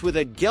 equipped with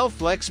a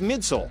GelFlex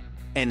midsole,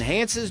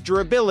 enhances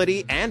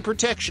durability and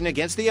protection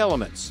against the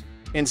elements.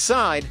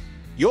 Inside,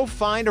 you'll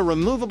find a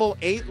removable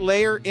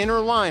 8-layer inner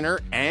liner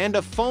and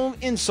a foam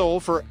insole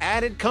for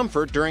added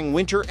comfort during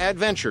winter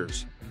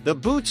adventures. The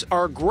boots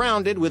are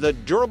grounded with a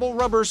durable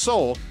rubber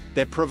sole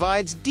that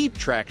provides deep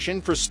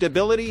traction for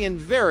stability in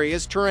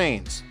various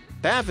terrains.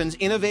 Baffin's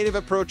innovative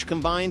approach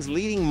combines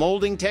leading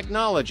molding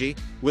technology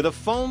with a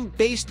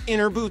foam-based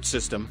inner boot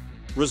system,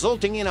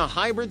 resulting in a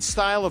hybrid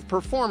style of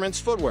performance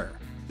footwear.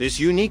 This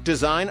unique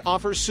design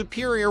offers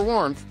superior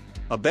warmth,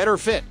 a better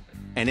fit,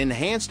 and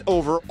enhanced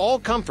overall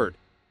comfort,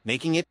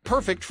 making it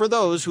perfect for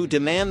those who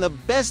demand the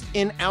best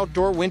in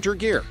outdoor winter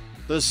gear.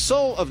 The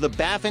sole of the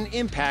Baffin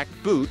Impact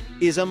boot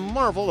is a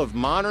marvel of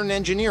modern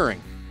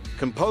engineering,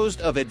 composed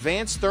of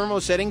advanced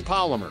thermosetting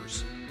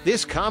polymers.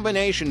 This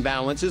combination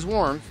balances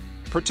warmth,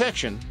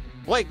 protection,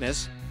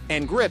 lightness,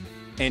 and grip,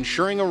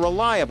 ensuring a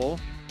reliable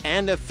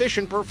and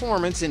efficient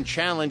performance in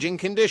challenging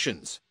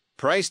conditions.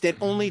 Priced at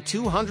only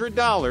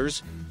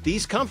 $200,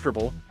 these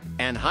comfortable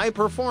and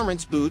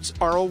high-performance boots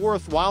are a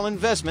worthwhile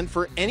investment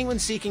for anyone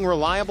seeking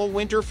reliable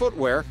winter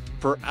footwear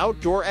for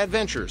outdoor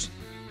adventures.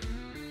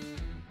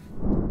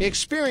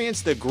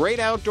 Experience the great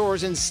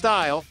outdoors in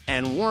style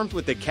and warmth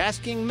with the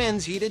KastKing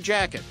Men's Heated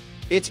Jacket.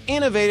 Its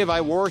innovative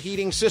I-War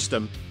heating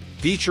system,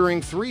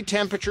 featuring 3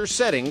 temperature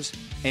settings,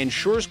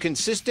 ensures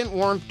consistent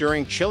warmth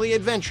during chilly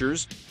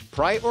adventures,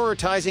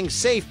 prioritizing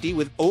safety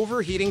with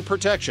overheating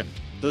protection.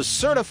 The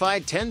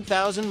certified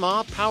 10,000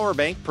 mAh power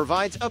bank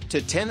provides up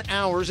to 10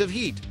 hours of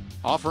heat,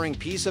 offering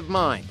peace of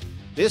mind.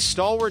 This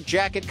stalwart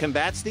jacket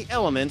combats the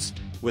elements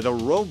with a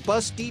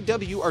robust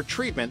DWR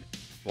treatment,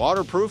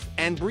 waterproof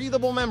and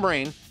breathable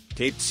membrane,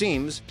 taped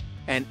seams,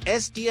 and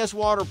SDS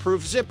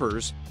waterproof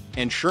zippers,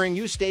 ensuring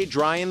you stay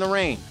dry in the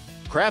rain.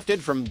 Crafted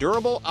from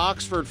durable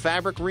Oxford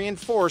fabric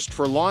reinforced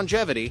for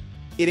longevity,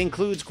 it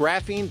includes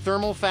graphene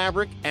thermal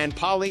fabric and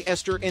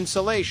polyester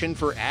insulation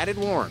for added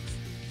warmth.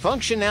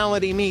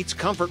 Functionality meets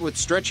comfort with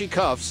stretchy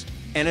cuffs,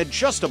 an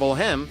adjustable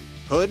hem,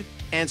 hood,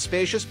 and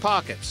spacious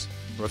pockets.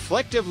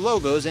 Reflective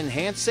logos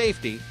enhance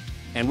safety,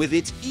 and with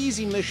its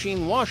easy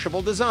machine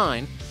washable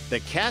design, the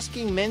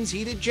KastKing Men's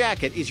Heated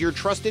Jacket is your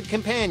trusted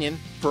companion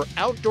for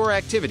outdoor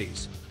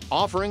activities,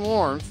 offering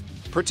warmth,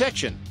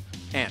 protection,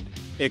 and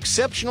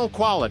exceptional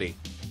quality.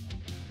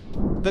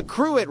 The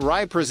Crua at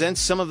Rye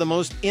presents some of the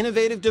most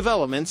innovative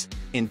developments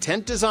in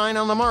tent design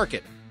on the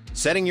market,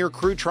 setting your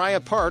Crua Tri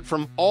apart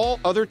from all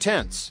other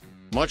tents.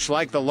 Much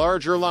like the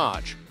larger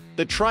Lodge,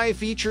 the Tri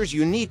features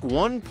unique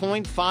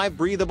 1.5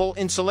 breathable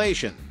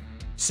insulation,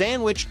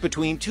 sandwiched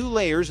between 2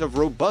 layers of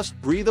robust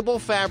breathable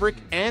fabric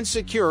and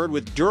secured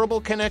with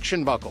durable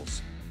connection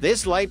buckles.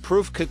 This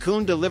light-proof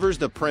cocoon delivers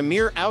the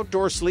premier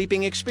outdoor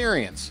sleeping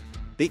experience.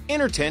 The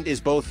inner tent is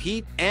both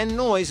heat and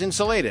noise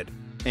insulated,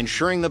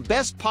 ensuring the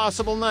best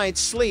possible night's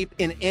sleep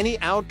in any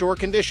outdoor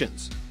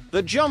conditions.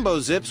 The jumbo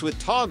zips with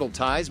toggle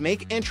ties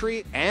make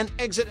entry and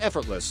exit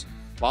effortless,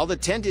 while the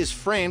tent is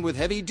framed with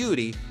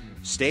heavy-duty,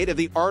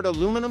 state-of-the-art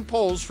aluminum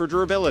poles for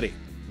durability.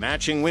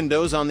 Matching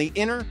windows on the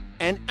inner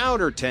and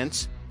outer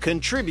tents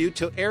contribute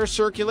to air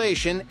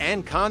circulation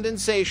and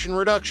condensation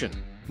reduction.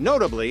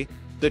 Notably,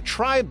 the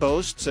Tri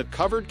boasts a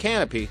covered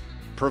canopy,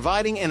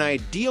 providing an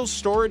ideal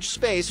storage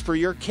space for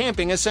your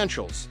camping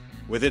essentials.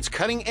 With its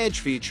cutting-edge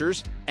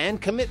features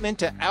and commitment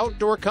to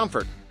outdoor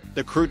comfort,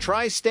 the Crua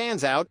Tri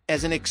stands out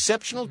as an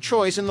exceptional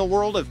choice in the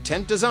world of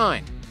tent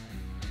design.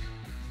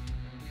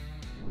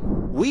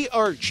 We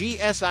are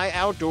GSI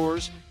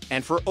Outdoors,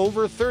 and for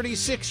over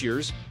 36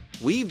 years,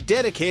 we've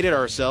dedicated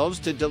ourselves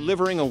to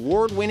delivering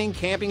award-winning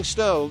camping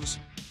stoves,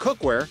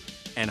 cookware,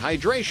 and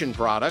hydration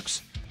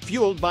products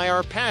fueled by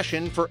our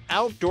passion for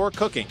outdoor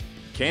cooking.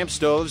 Camp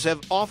stoves have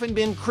often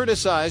been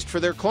criticized for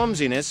their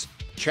clumsiness,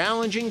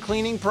 challenging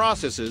cleaning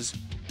processes,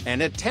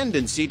 and a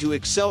tendency to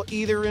excel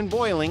either in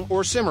boiling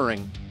or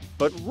simmering,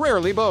 but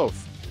rarely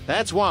both.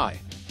 That's why,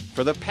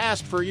 for the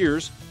past 4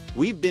 years,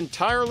 we've been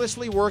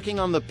tirelessly working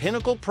on the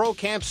Pinnacle Pro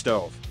Camp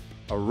Stove,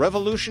 a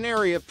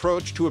revolutionary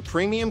approach to a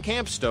premium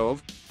camp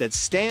stove that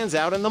stands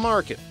out in the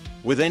market.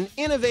 With an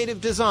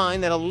innovative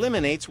design that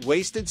eliminates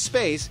wasted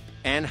space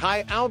and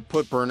high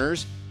output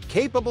burners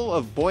capable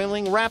of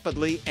boiling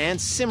rapidly and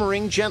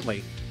simmering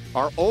gently,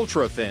 our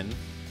ultra-thin,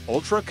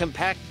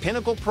 ultra-compact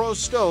Pinnacle Pro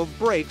stove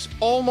breaks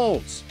all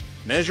molds,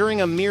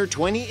 measuring a mere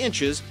 20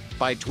 inches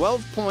by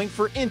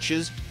 12.4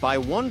 inches by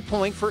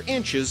 1.4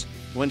 inches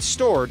when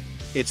stored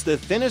It's the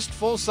thinnest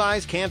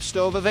full-size camp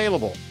stove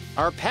available.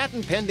 Our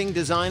patent-pending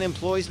design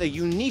employs a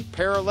unique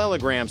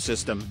parallelogram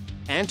system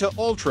and to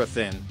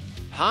ultra-thin,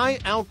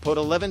 high-output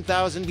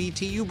 11,000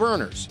 BTU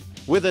burners.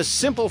 With a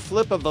simple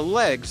flip of the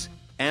legs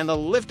and a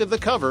lift of the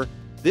cover,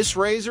 this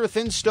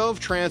razor-thin stove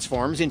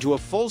transforms into a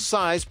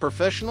full-size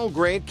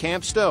professional-grade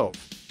camp stove.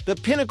 The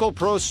Pinnacle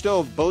Pro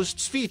stove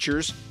boasts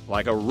features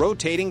like a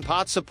rotating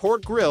pot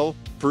support grill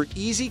for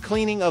easy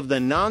cleaning of the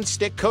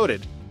non-stick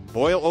coated,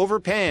 boil-over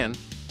pan,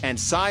 and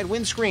side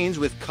windscreens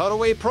with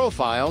cutaway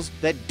profiles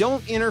that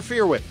don't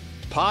interfere with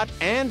pot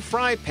and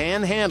fry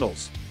pan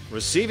handles.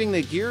 Receiving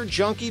the Gear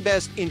Junkie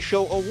Best in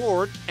Show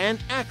Award and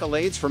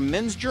accolades from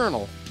Men's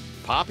Journal,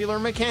 Popular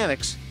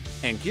Mechanics,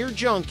 and Gear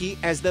Junkie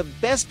as the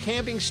best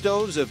camping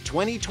stoves of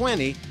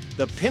 2020,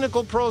 the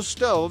Pinnacle Pro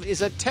stove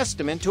is a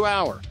testament to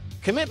our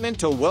commitment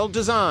to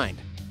well-designed,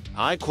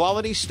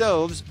 high-quality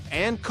stoves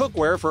and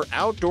cookware for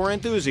outdoor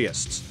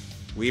enthusiasts.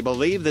 We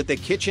believe that the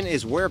kitchen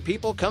is where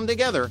people come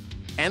together,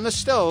 and the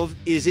stove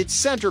is its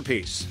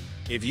centerpiece.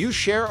 If you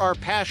share our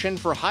passion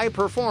for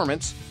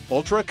high-performance,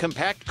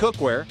 ultra-compact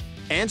cookware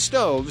and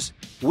stoves,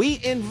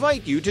 we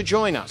invite you to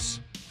join us.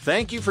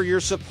 Thank you for your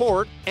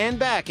support and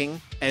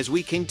backing as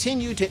we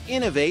continue to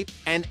innovate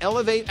and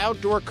elevate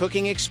outdoor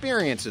cooking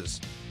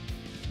experiences.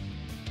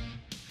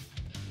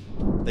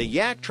 The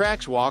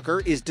Yaktrax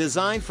Walker is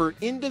designed for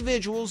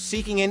individuals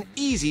seeking an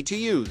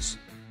easy-to-use,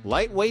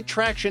 lightweight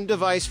traction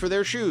device for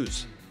their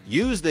shoes.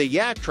 Use the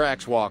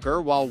Yaktrax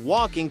Walker while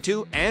walking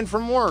to and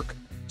from work,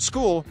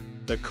 school,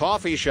 the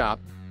coffee shop,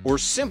 or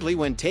simply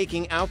when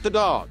taking out the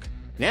dog.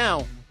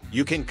 Now,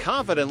 you can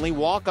confidently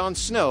walk on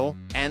snow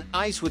and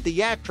ice with the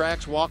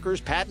Yaktrax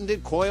Walker's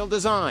patented coil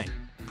design,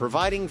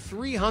 providing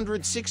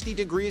 360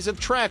 degrees of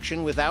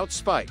traction without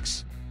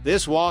spikes.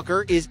 This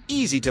walker is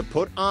easy to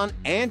put on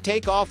and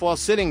take off while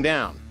sitting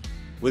down.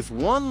 With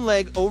one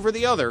leg over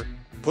the other,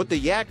 put the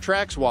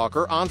Yaktrax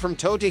Walker on from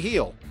toe to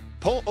heel,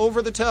 pull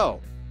over the toe,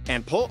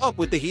 and pull up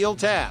with the heel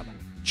tab.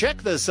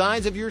 Check the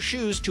sides of your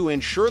shoes to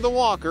ensure the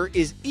walker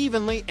is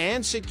evenly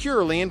and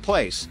securely in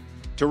place.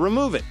 To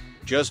remove it,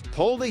 just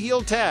pull the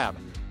heel tab,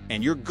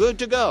 and you're good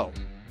to go.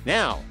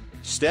 Now,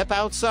 step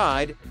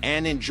outside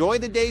and enjoy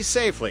the day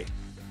safely.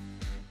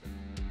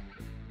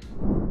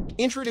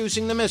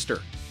 Introducing the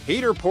Mr.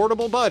 Heater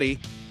Portable Buddy,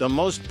 the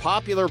most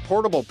popular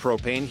portable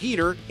propane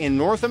heater in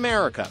North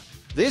America.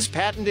 This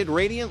patented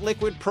radiant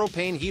liquid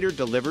propane heater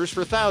delivers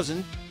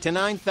 4,000 to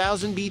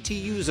 9,000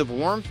 BTUs of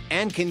warmth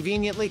and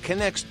conveniently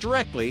connects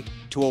directly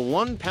to a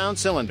 1-pound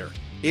cylinder.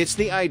 It's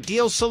the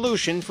ideal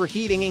solution for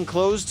heating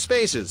enclosed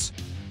spaces,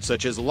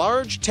 such as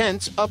large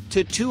tents up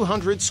to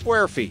 200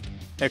 square feet.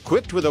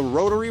 Equipped with a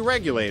rotary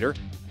regulator,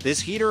 this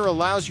heater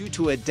allows you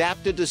to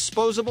adapt a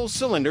disposable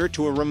cylinder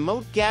to a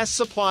remote gas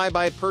supply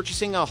by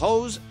purchasing a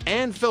hose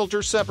and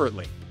filter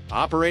separately.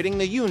 Operating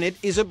the unit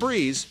is a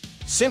breeze.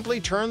 Simply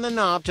turn the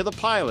knob to the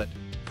pilot,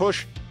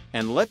 push,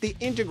 and let the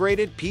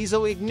integrated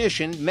piezo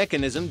ignition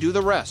mechanism do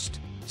the rest.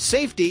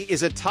 Safety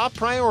is a top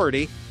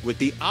priority with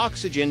the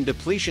oxygen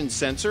depletion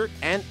sensor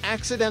and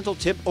accidental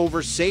tip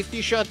over safety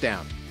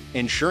shutdown,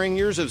 ensuring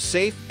years of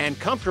safe and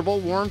comfortable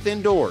warmth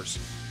indoors.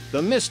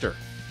 The Mr.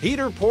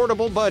 Heater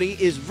Portable Buddy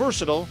is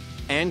versatile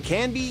and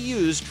can be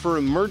used for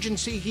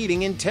emergency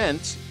heating in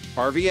tents,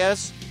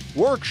 RVS,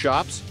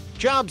 workshops,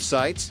 job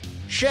sites,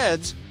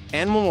 sheds,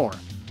 and more.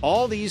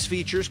 All these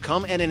features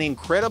come at an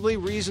incredibly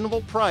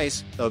reasonable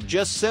price of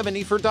just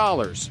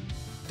 $74.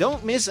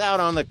 Don't miss out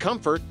on the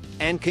comfort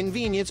and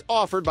convenience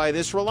offered by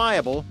this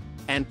reliable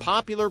and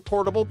popular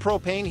portable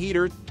propane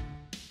heater.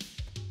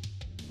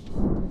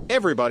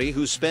 Everybody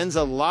who spends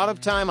a lot of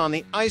time on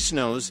the ice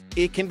knows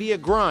it can be a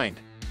grind,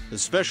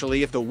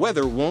 especially if the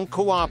weather won't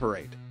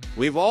cooperate.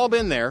 We've all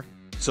been there,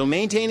 so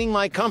maintaining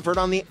my comfort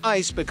on the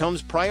ice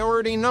becomes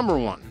priority number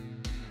one.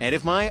 And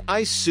if my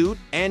ice suit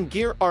and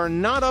gear are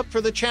not up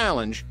for the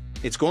challenge,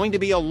 it's going to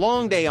be a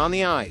long day on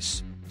the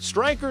ice.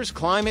 Stryker's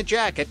Climate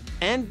Jacket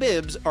and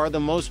Bibs are the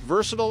most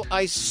versatile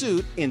ice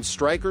suit in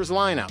Stryker's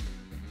lineup.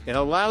 It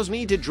allows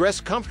me to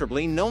dress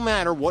comfortably no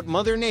matter what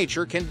Mother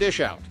Nature can dish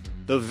out.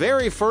 The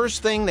very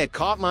first thing that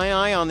caught my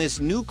eye on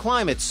this new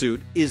climate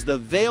suit is the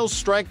Veil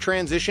Strike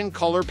Transition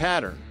color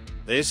pattern.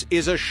 This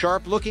is a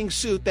sharp-looking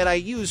suit that I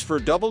use for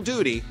double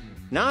duty,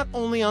 not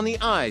only on the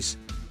ice,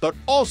 but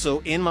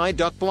also in my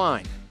duck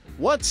blind.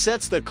 What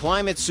sets the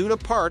climate suit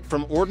apart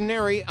from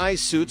ordinary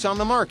ice suits on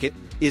the market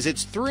is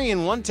its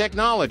 3-in-1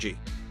 technology,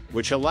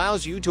 which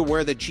allows you to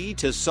wear the G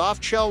to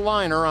soft shell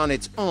liner on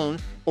its own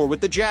or with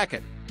the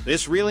jacket.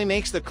 This really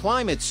makes the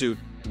climate suit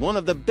one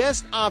of the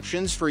best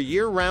options for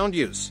year-round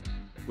use.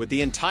 With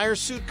the entire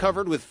suit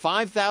covered with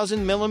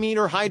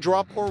 5,000mm high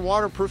drop or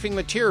waterproofing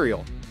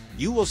material,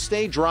 you will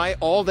stay dry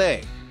all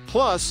day.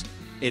 Plus,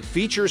 it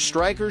features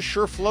Stryker's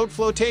SureFloat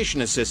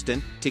flotation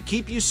assistant to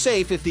keep you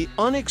safe if the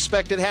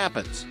unexpected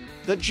happens.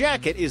 The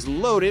jacket is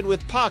loaded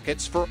with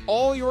pockets for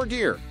all your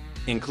gear,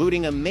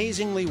 including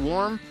amazingly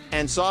warm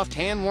and soft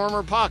hand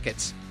warmer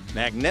pockets,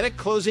 magnetic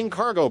closing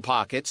cargo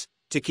pockets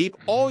to keep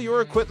all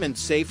your equipment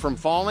safe from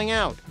falling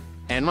out,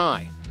 and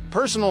my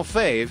personal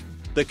fave,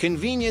 the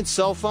convenient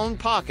cell phone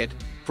pocket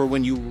for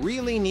when you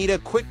really need a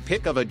quick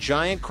pick of a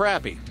giant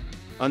crappie.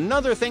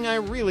 Another thing I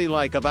really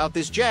like about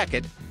this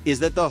jacket is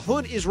that the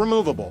hood is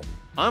removable.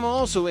 I'm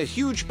also a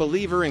huge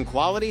believer in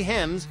quality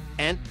hems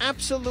and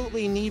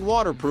absolutely need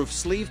waterproof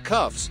sleeve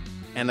cuffs,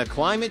 and the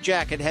Climate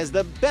jacket has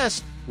the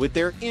best with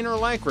their inner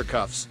lycra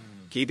cuffs,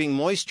 keeping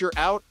moisture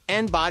out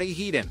and body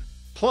heat in.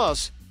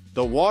 Plus,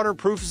 the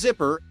waterproof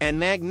zipper and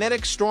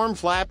magnetic storm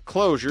flap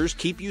closures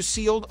keep you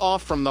sealed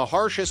off from the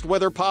harshest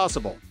weather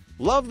possible.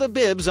 Love the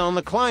bibs on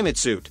the Climate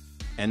suit,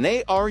 and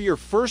they are your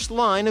first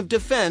line of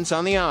defense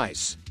on the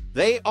ice.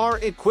 They are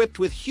equipped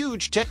with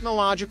huge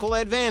technological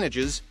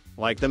advantages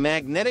like the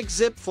magnetic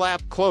zip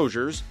flap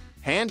closures,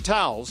 hand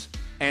towels,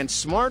 and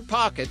smart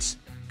pockets,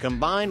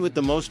 combined with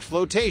the most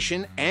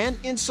flotation and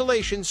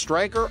insulation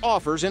Stryker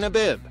offers in a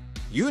bib.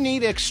 You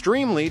need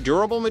extremely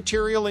durable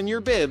material in your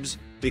bibs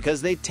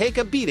because they take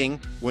a beating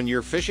when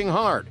you're fishing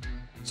hard.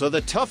 So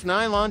the tough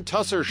nylon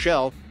tusser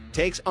shell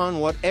takes on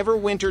whatever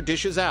winter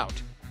dishes out.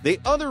 The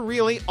other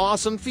really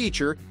awesome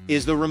feature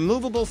is the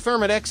removable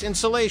Thermadex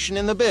insulation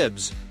in the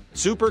bibs.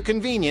 Super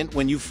convenient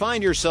when you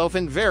find yourself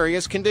in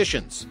various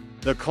conditions.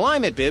 The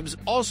Climate bibs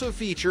also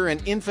feature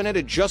an infinite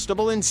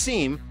adjustable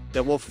inseam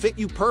that will fit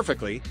you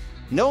perfectly,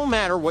 no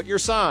matter what your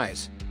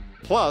size.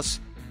 Plus,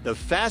 the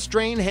fast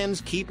drain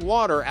hems keep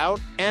water out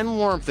and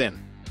warmth in.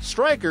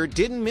 Stryker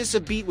didn't miss a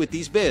beat with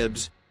these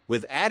bibs,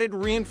 with added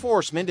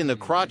reinforcement in the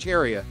crotch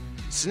area,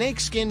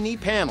 snakeskin knee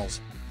panels,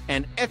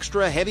 and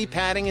extra heavy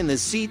padding in the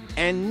seat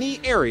and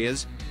knee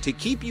areas to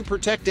keep you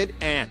protected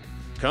and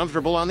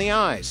comfortable on the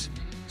ice.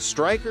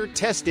 Stryker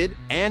tested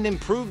and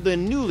improved the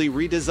newly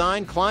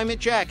redesigned Climate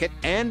jacket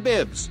and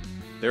bibs.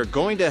 They're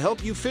going to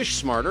help you fish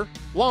smarter,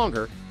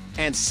 longer,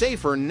 and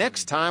safer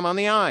next time on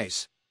the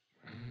ice.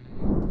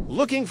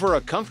 Looking for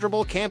a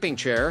comfortable camping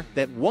chair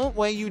that won't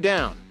weigh you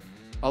down?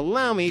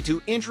 Allow me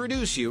to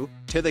introduce you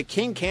to the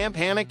KingCamp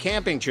Hammock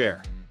Camping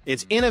Chair.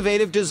 Its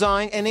innovative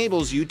design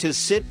enables you to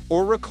sit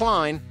or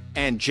recline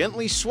and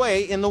gently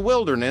sway in the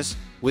wilderness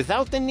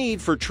without the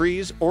need for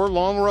trees or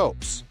long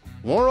ropes.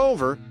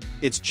 Moreover,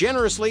 it's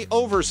generously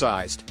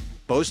oversized,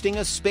 boasting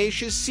a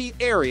spacious seat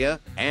area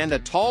and a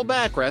tall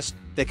backrest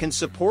that can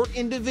support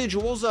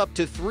individuals up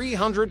to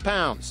 300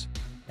 pounds.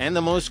 And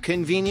the most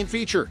convenient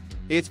feature,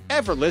 it's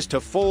effortless to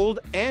fold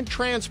and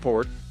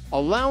transport,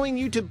 allowing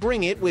you to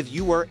bring it with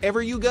you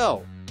wherever you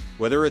go.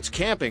 Whether it's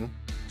camping,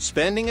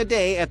 spending a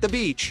day at the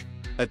beach,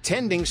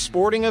 attending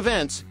sporting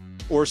events,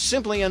 or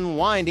simply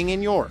unwinding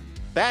in your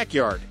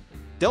backyard,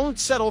 don't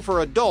settle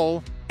for a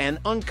dull and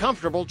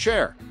uncomfortable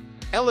chair.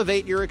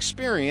 Elevate your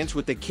experience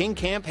with the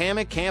KingCamp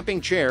Hammock Camping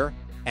Chair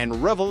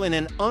and revel in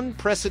an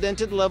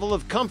unprecedented level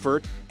of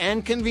comfort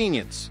and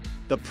convenience.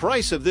 The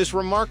price of this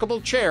remarkable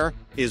chair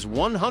is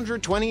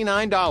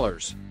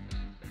 $129.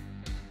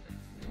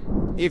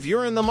 If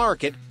you're in the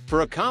market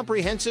for a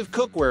comprehensive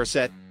cookware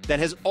set that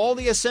has all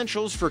the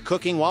essentials for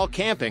cooking while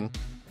camping,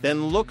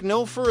 then look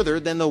no further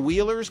than the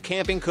Wheeler's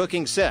Camping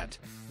Cooking Set.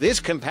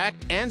 This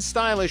compact and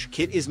stylish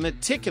kit is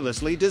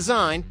meticulously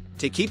designed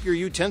to keep your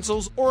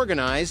utensils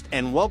organized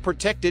and well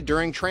protected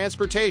during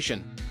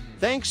transportation,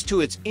 thanks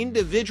to its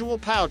individual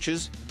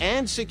pouches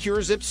and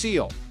secure zip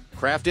seal.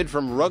 Crafted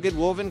from rugged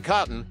woven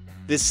cotton,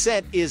 this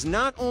set is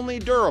not only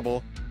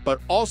durable, but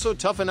also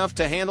tough enough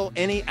to handle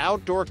any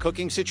outdoor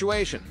cooking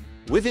situation.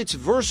 With its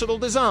versatile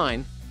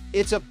design,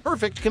 it's a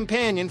perfect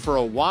companion for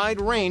a wide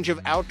range of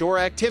outdoor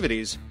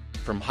activities,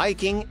 from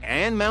hiking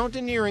and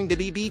mountaineering to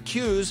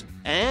BBQs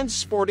and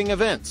sporting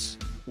events.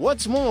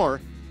 What's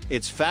more,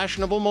 its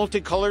fashionable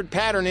multicolored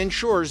pattern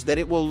ensures that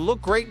it will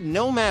look great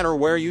no matter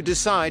where you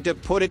decide to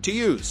put it to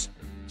use.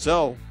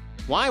 So,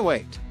 why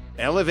wait?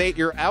 Elevate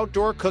your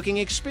outdoor cooking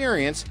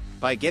experience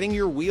by getting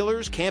your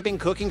Wheeler's Camping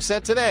Cooking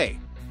Set today.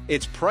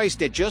 It's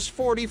priced at just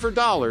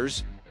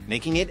 $40,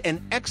 making it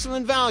an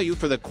excellent value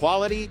for the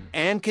quality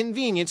and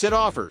convenience it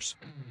offers.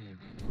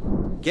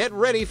 Get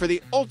ready for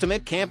the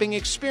ultimate camping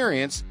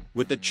experience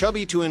with the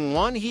chubby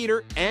 2-in-1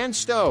 heater and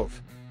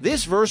stove.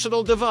 This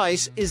versatile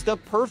device is the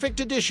perfect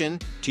addition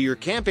to your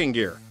camping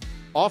gear,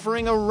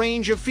 offering a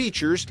range of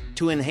features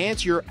to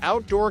enhance your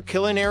outdoor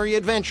culinary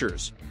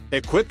adventures.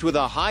 Equipped with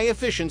a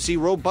high-efficiency,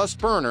 robust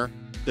burner,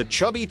 the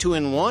chubby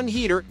 2-in-1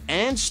 heater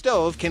and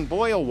stove can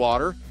boil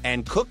water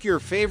and cook your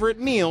favorite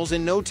meals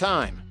in no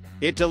time.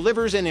 It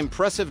delivers an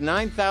impressive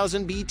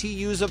 9,000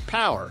 BTUs of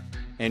power,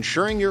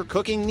 ensuring your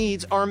cooking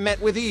needs are met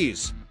with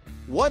ease.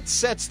 What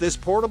sets this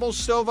portable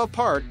stove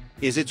apart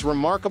is its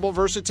remarkable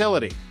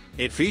versatility.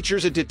 It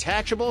features a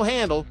detachable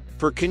handle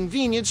for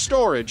convenient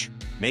storage,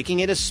 making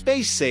it a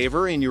space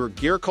saver in your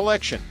gear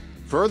collection.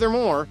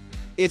 Furthermore,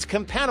 it's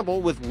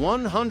compatible with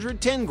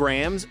 110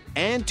 grams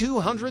and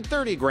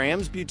 230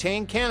 grams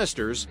butane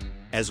canisters,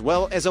 as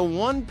well as a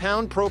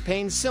 1-pound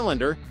propane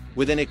cylinder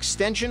with an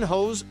extension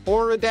hose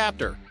or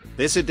adapter.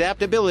 This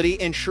adaptability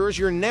ensures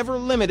you're never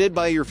limited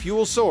by your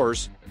fuel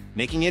source,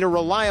 making it a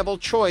reliable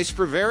choice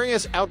for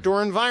various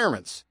outdoor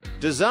environments.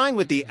 Designed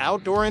with the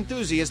outdoor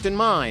enthusiast in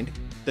mind,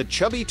 the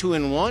chubby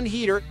 2-in-1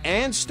 heater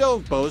and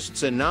stove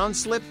boasts a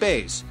non-slip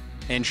base,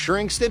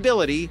 ensuring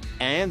stability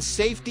and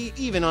safety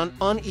even on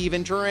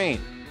uneven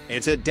terrain.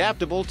 It's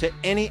adaptable to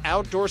any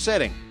outdoor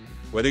setting,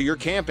 whether you're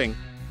camping,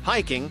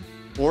 hiking,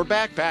 or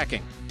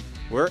backpacking.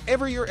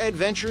 Wherever your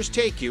adventures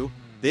take you,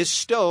 this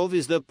stove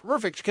is the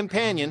perfect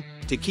companion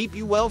to keep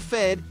you well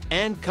fed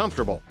and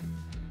comfortable.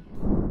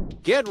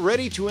 Get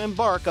ready to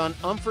embark on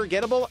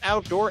unforgettable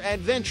outdoor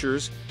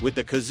adventures with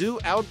the Kazoo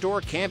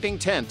Outdoor Camping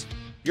Tent,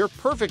 your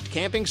perfect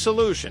camping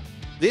solution.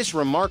 This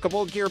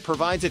remarkable gear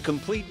provides a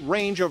complete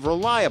range of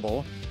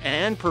reliable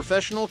and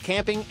professional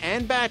camping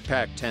and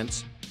backpack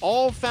tents,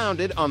 all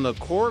founded on the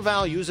core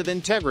values of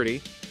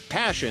integrity,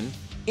 passion,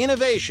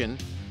 innovation,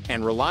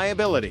 and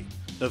reliability.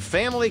 The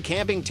family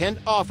camping tent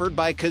offered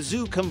by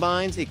Kazoo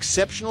combines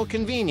exceptional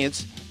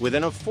convenience with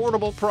an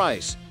affordable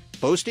price,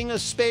 boasting a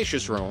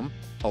spacious room,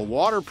 a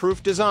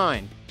waterproof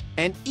design,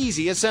 and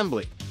easy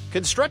assembly.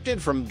 Constructed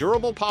from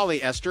durable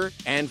polyester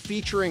and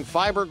featuring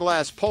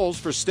fiberglass poles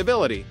for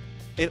stability,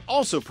 it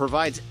also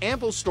provides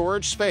ample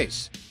storage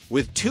space.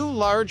 With 2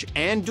 large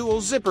and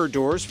dual zipper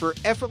doors for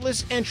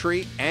effortless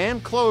entry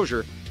and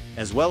closure,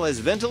 as well as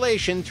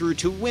ventilation through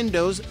 2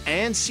 windows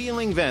and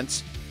ceiling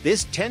vents,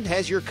 this tent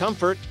has your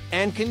comfort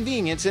and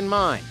convenience in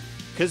mind.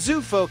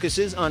 Kazoo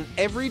focuses on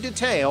every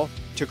detail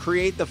to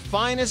create the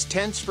finest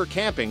tents for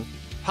camping,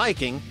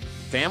 hiking,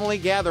 family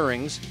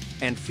gatherings,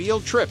 and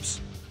field trips.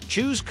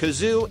 Choose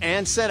Kazoo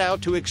and set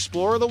out to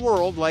explore the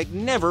world like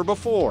never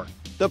before.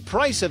 The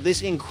price of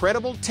this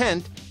incredible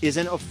tent is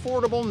an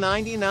affordable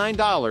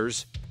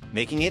 $99,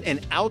 making it an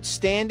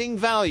outstanding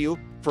value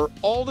for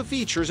all the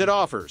features it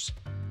offers.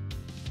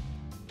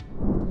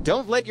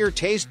 Don't let your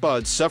taste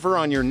buds suffer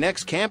on your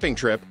next camping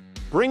trip.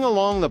 Bring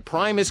along the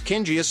Primus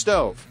Kingia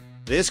stove.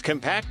 This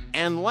compact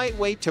and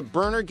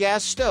lightweight-to-burner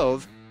gas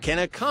stove can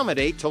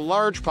accommodate to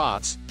large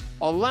pots,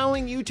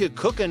 allowing you to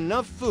cook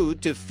enough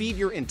food to feed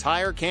your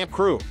entire camp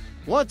crew.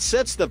 What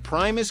sets the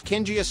Primus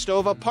Kingia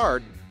stove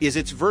apart is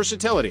its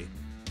versatility.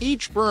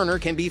 Each burner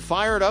can be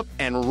fired up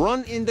and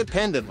run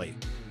independently,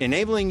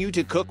 enabling you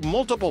to cook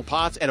multiple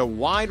pots at a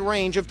wide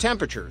range of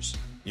temperatures.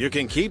 You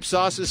can keep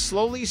sauces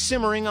slowly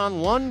simmering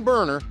on one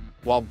burner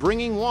while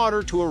bringing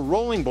water to a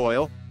rolling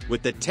boil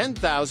with the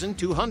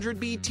 10,200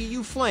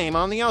 BTU flame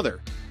on the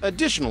other.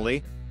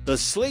 Additionally, the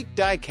sleek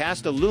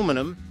die-cast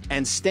aluminum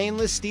and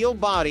stainless steel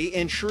body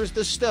ensures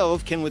the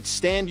stove can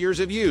withstand years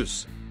of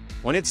use.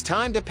 When it's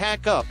time to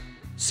pack up,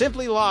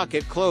 simply lock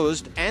it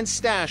closed and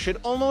stash it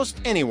almost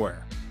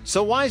anywhere.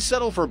 So why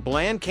settle for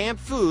bland camp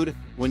food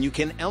when you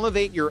can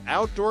elevate your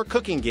outdoor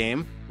cooking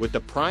game with the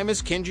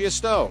Primus Kingia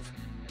stove?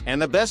 And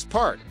the best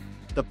part,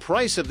 the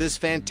price of this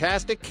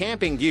fantastic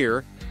camping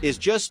gear is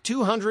just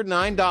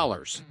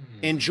 $209.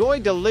 Enjoy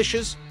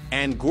delicious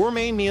and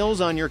gourmet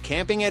meals on your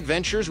camping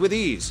adventures with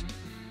ease.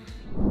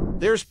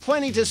 There's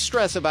plenty to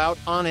stress about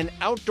on an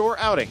outdoor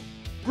outing.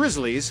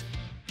 Grizzlies,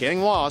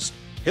 getting lost,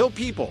 hill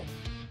people.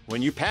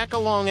 When you pack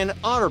along an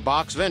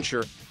OtterBox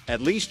venture,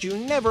 at least you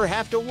never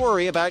have to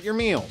worry about your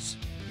meals.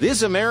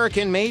 This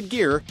American-made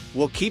gear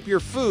will keep your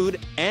food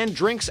and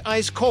drinks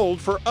ice cold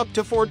for up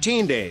to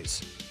 14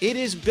 days. It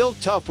is built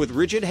tough with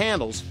rigid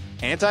handles,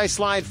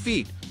 anti-slide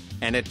feet,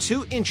 and a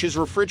 2 inches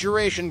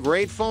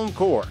refrigeration-grade foam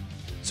core,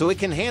 so it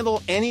can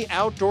handle any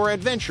outdoor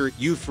adventure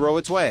you throw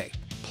its way.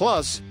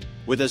 Plus,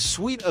 with a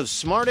suite of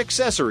smart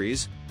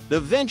accessories, the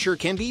venture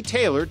can be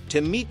tailored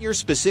to meet your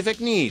specific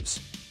needs.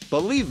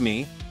 Believe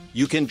me,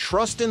 you can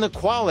trust in the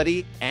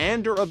quality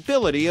and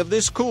durability of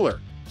this cooler.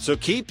 So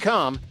keep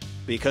calm,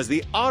 because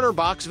the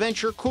OtterBox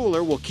Venture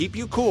Cooler will keep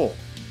you cool.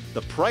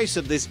 The price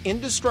of this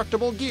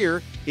indestructible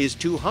gear is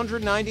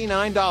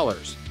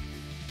 $299.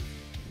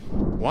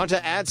 Want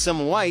to add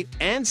some light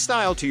and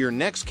style to your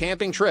next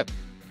camping trip?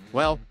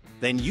 Well,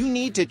 then you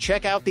need to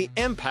check out the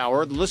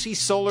M-Powered Lucy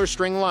Solar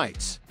String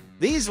Lights.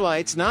 These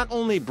lights not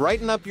only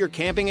brighten up your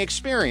camping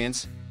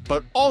experience,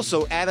 but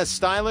also add a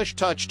stylish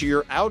touch to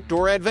your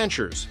outdoor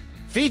adventures.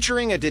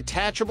 Featuring a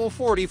detachable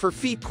 40 for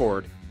feet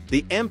cord,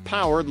 the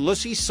M-Powered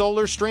Lucy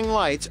Solar String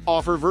Lights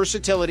offer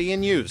versatility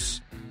in use.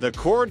 The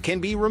cord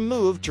can be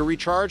removed to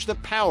recharge the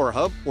power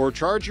hub or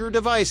charge your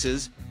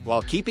devices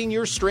while keeping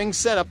your string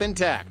setup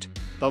intact.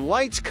 The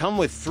lights come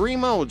with 3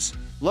 modes: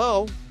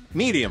 low,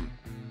 medium,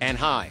 and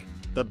high.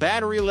 The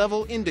battery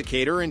level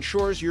indicator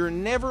ensures you're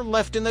never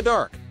left in the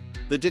dark.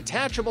 The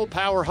detachable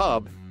power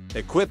hub,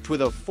 equipped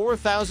with a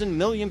 4,000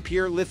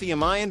 mAh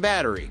lithium-ion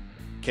battery,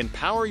 can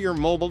power your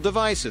mobile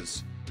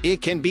devices.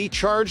 It can be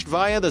charged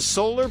via the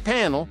solar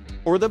panel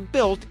or the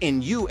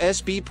built-in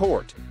USB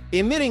port,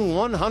 emitting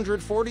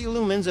 140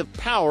 lumens of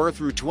power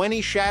through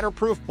 20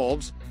 shatterproof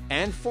bulbs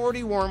and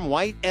 40 warm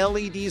white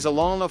LEDs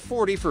along the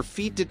 40 for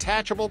feet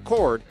detachable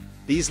cord.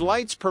 These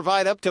lights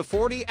provide up to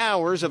 40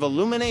 hours of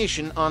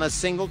illumination on a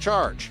single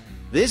charge.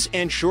 This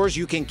ensures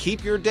you can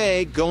keep your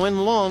day going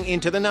long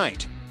into the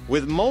night.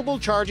 With mobile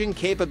charging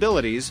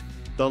capabilities,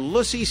 the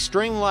Lucy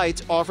string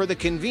lights offer the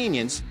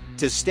convenience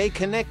to stay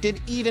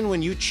connected even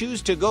when you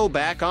choose to go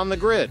back on the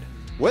grid.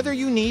 Whether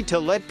you need to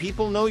let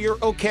people know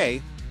you're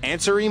okay,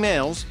 answer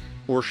emails,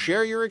 or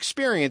share your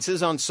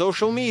experiences on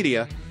social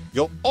media,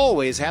 you'll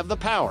always have the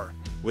power.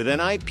 With an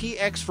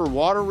IPX for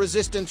water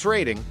resistance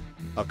rating,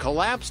 a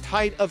collapsed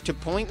height up to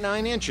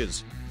 0.9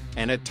 inches,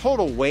 and a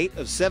total weight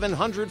of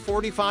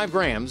 745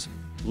 grams,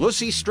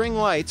 Lucy string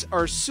lights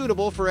are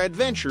suitable for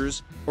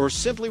adventures or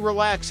simply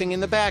relaxing in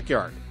the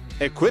backyard.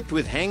 Equipped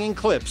with hanging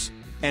clips,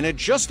 an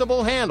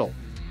adjustable handle,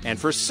 and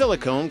for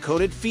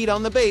silicone-coated feet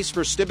on the base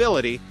for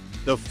stability,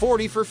 the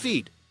 40 for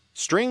feet,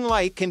 string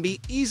light can be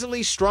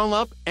easily strung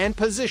up and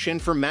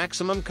positioned for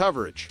maximum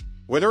coverage.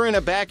 Whether in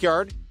a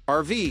backyard,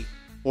 RV,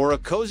 or a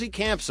cozy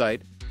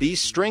campsite, these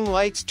string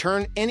lights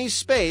turn any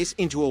space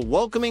into a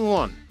welcoming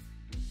one.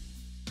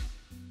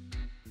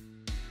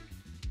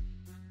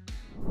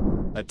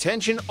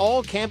 Attention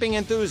all camping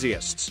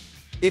enthusiasts.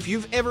 If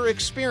you've ever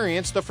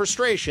experienced the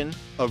frustration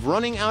of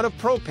running out of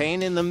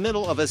propane in the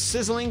middle of a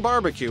sizzling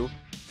barbecue,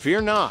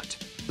 fear not.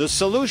 The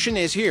solution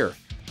is here,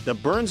 the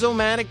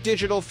Burnzomatic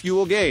Digital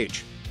Fuel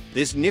Gauge.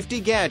 This nifty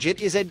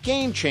gadget is a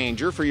game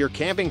changer for your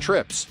camping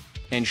trips,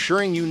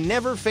 ensuring you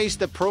never face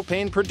the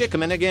propane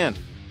predicament again.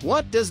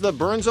 What does the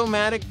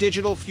Burnzomatic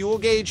Digital Fuel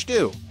Gauge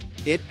do?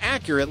 It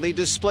accurately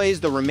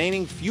displays the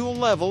remaining fuel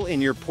level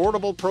in your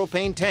portable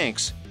propane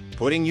tanks,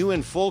 putting you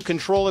in full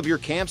control of your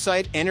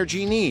campsite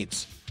energy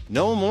needs.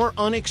 No more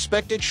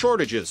unexpected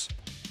shortages.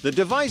 The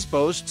device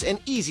boasts an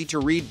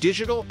easy-to-read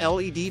digital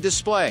LED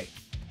display,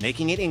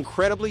 making it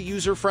incredibly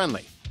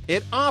user-friendly.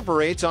 It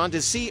operates onto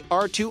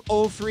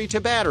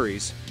CR203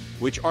 batteries,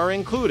 which are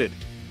included,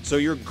 so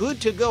you're good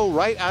to go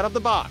right out of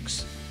the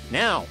box.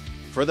 Now,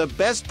 for the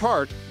best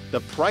part, the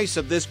price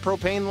of this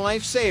propane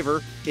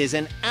lifesaver is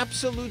an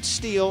absolute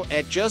steal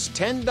at just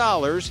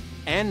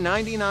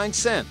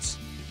 $10.99.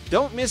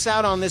 Don't miss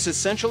out on this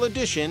essential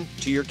addition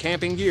to your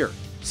camping gear.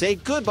 Say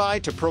goodbye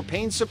to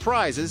propane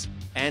surprises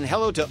and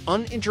hello to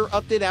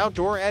uninterrupted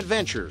outdoor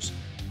adventures.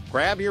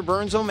 Grab your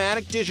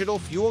Burnzomatic Digital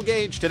Fuel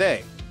Gauge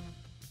today.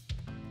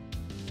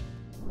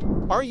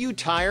 Are you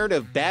tired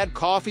of bad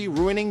coffee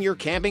ruining your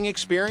camping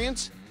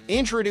experience?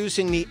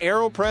 Introducing the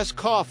AeroPress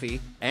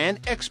Coffee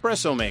and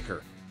Espresso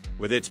Maker.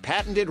 With its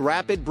patented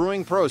rapid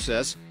brewing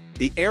process,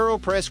 the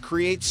AeroPress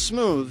creates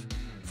smooth,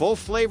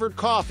 full-flavored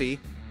coffee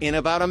in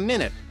about a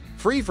minute,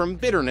 free from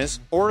bitterness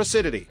or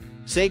acidity.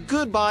 Say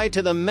goodbye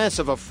to the mess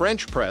of a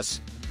French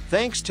press,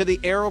 thanks to the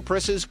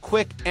AeroPress's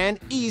quick and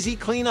easy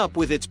cleanup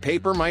with its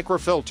paper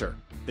microfilter.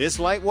 This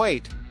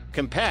lightweight,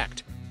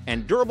 compact,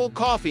 and durable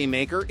coffee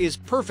maker is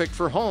perfect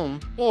for home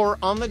or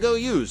on-the-go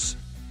use.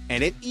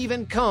 And it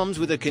even comes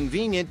with a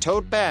convenient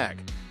tote bag.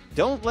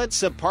 Don't let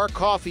subpar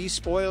coffee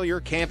spoil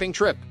your camping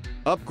trip.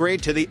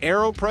 Upgrade to the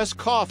AeroPress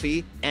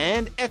Coffee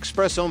and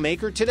Espresso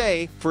Maker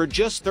today for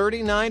just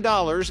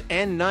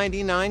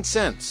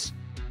 $39.99.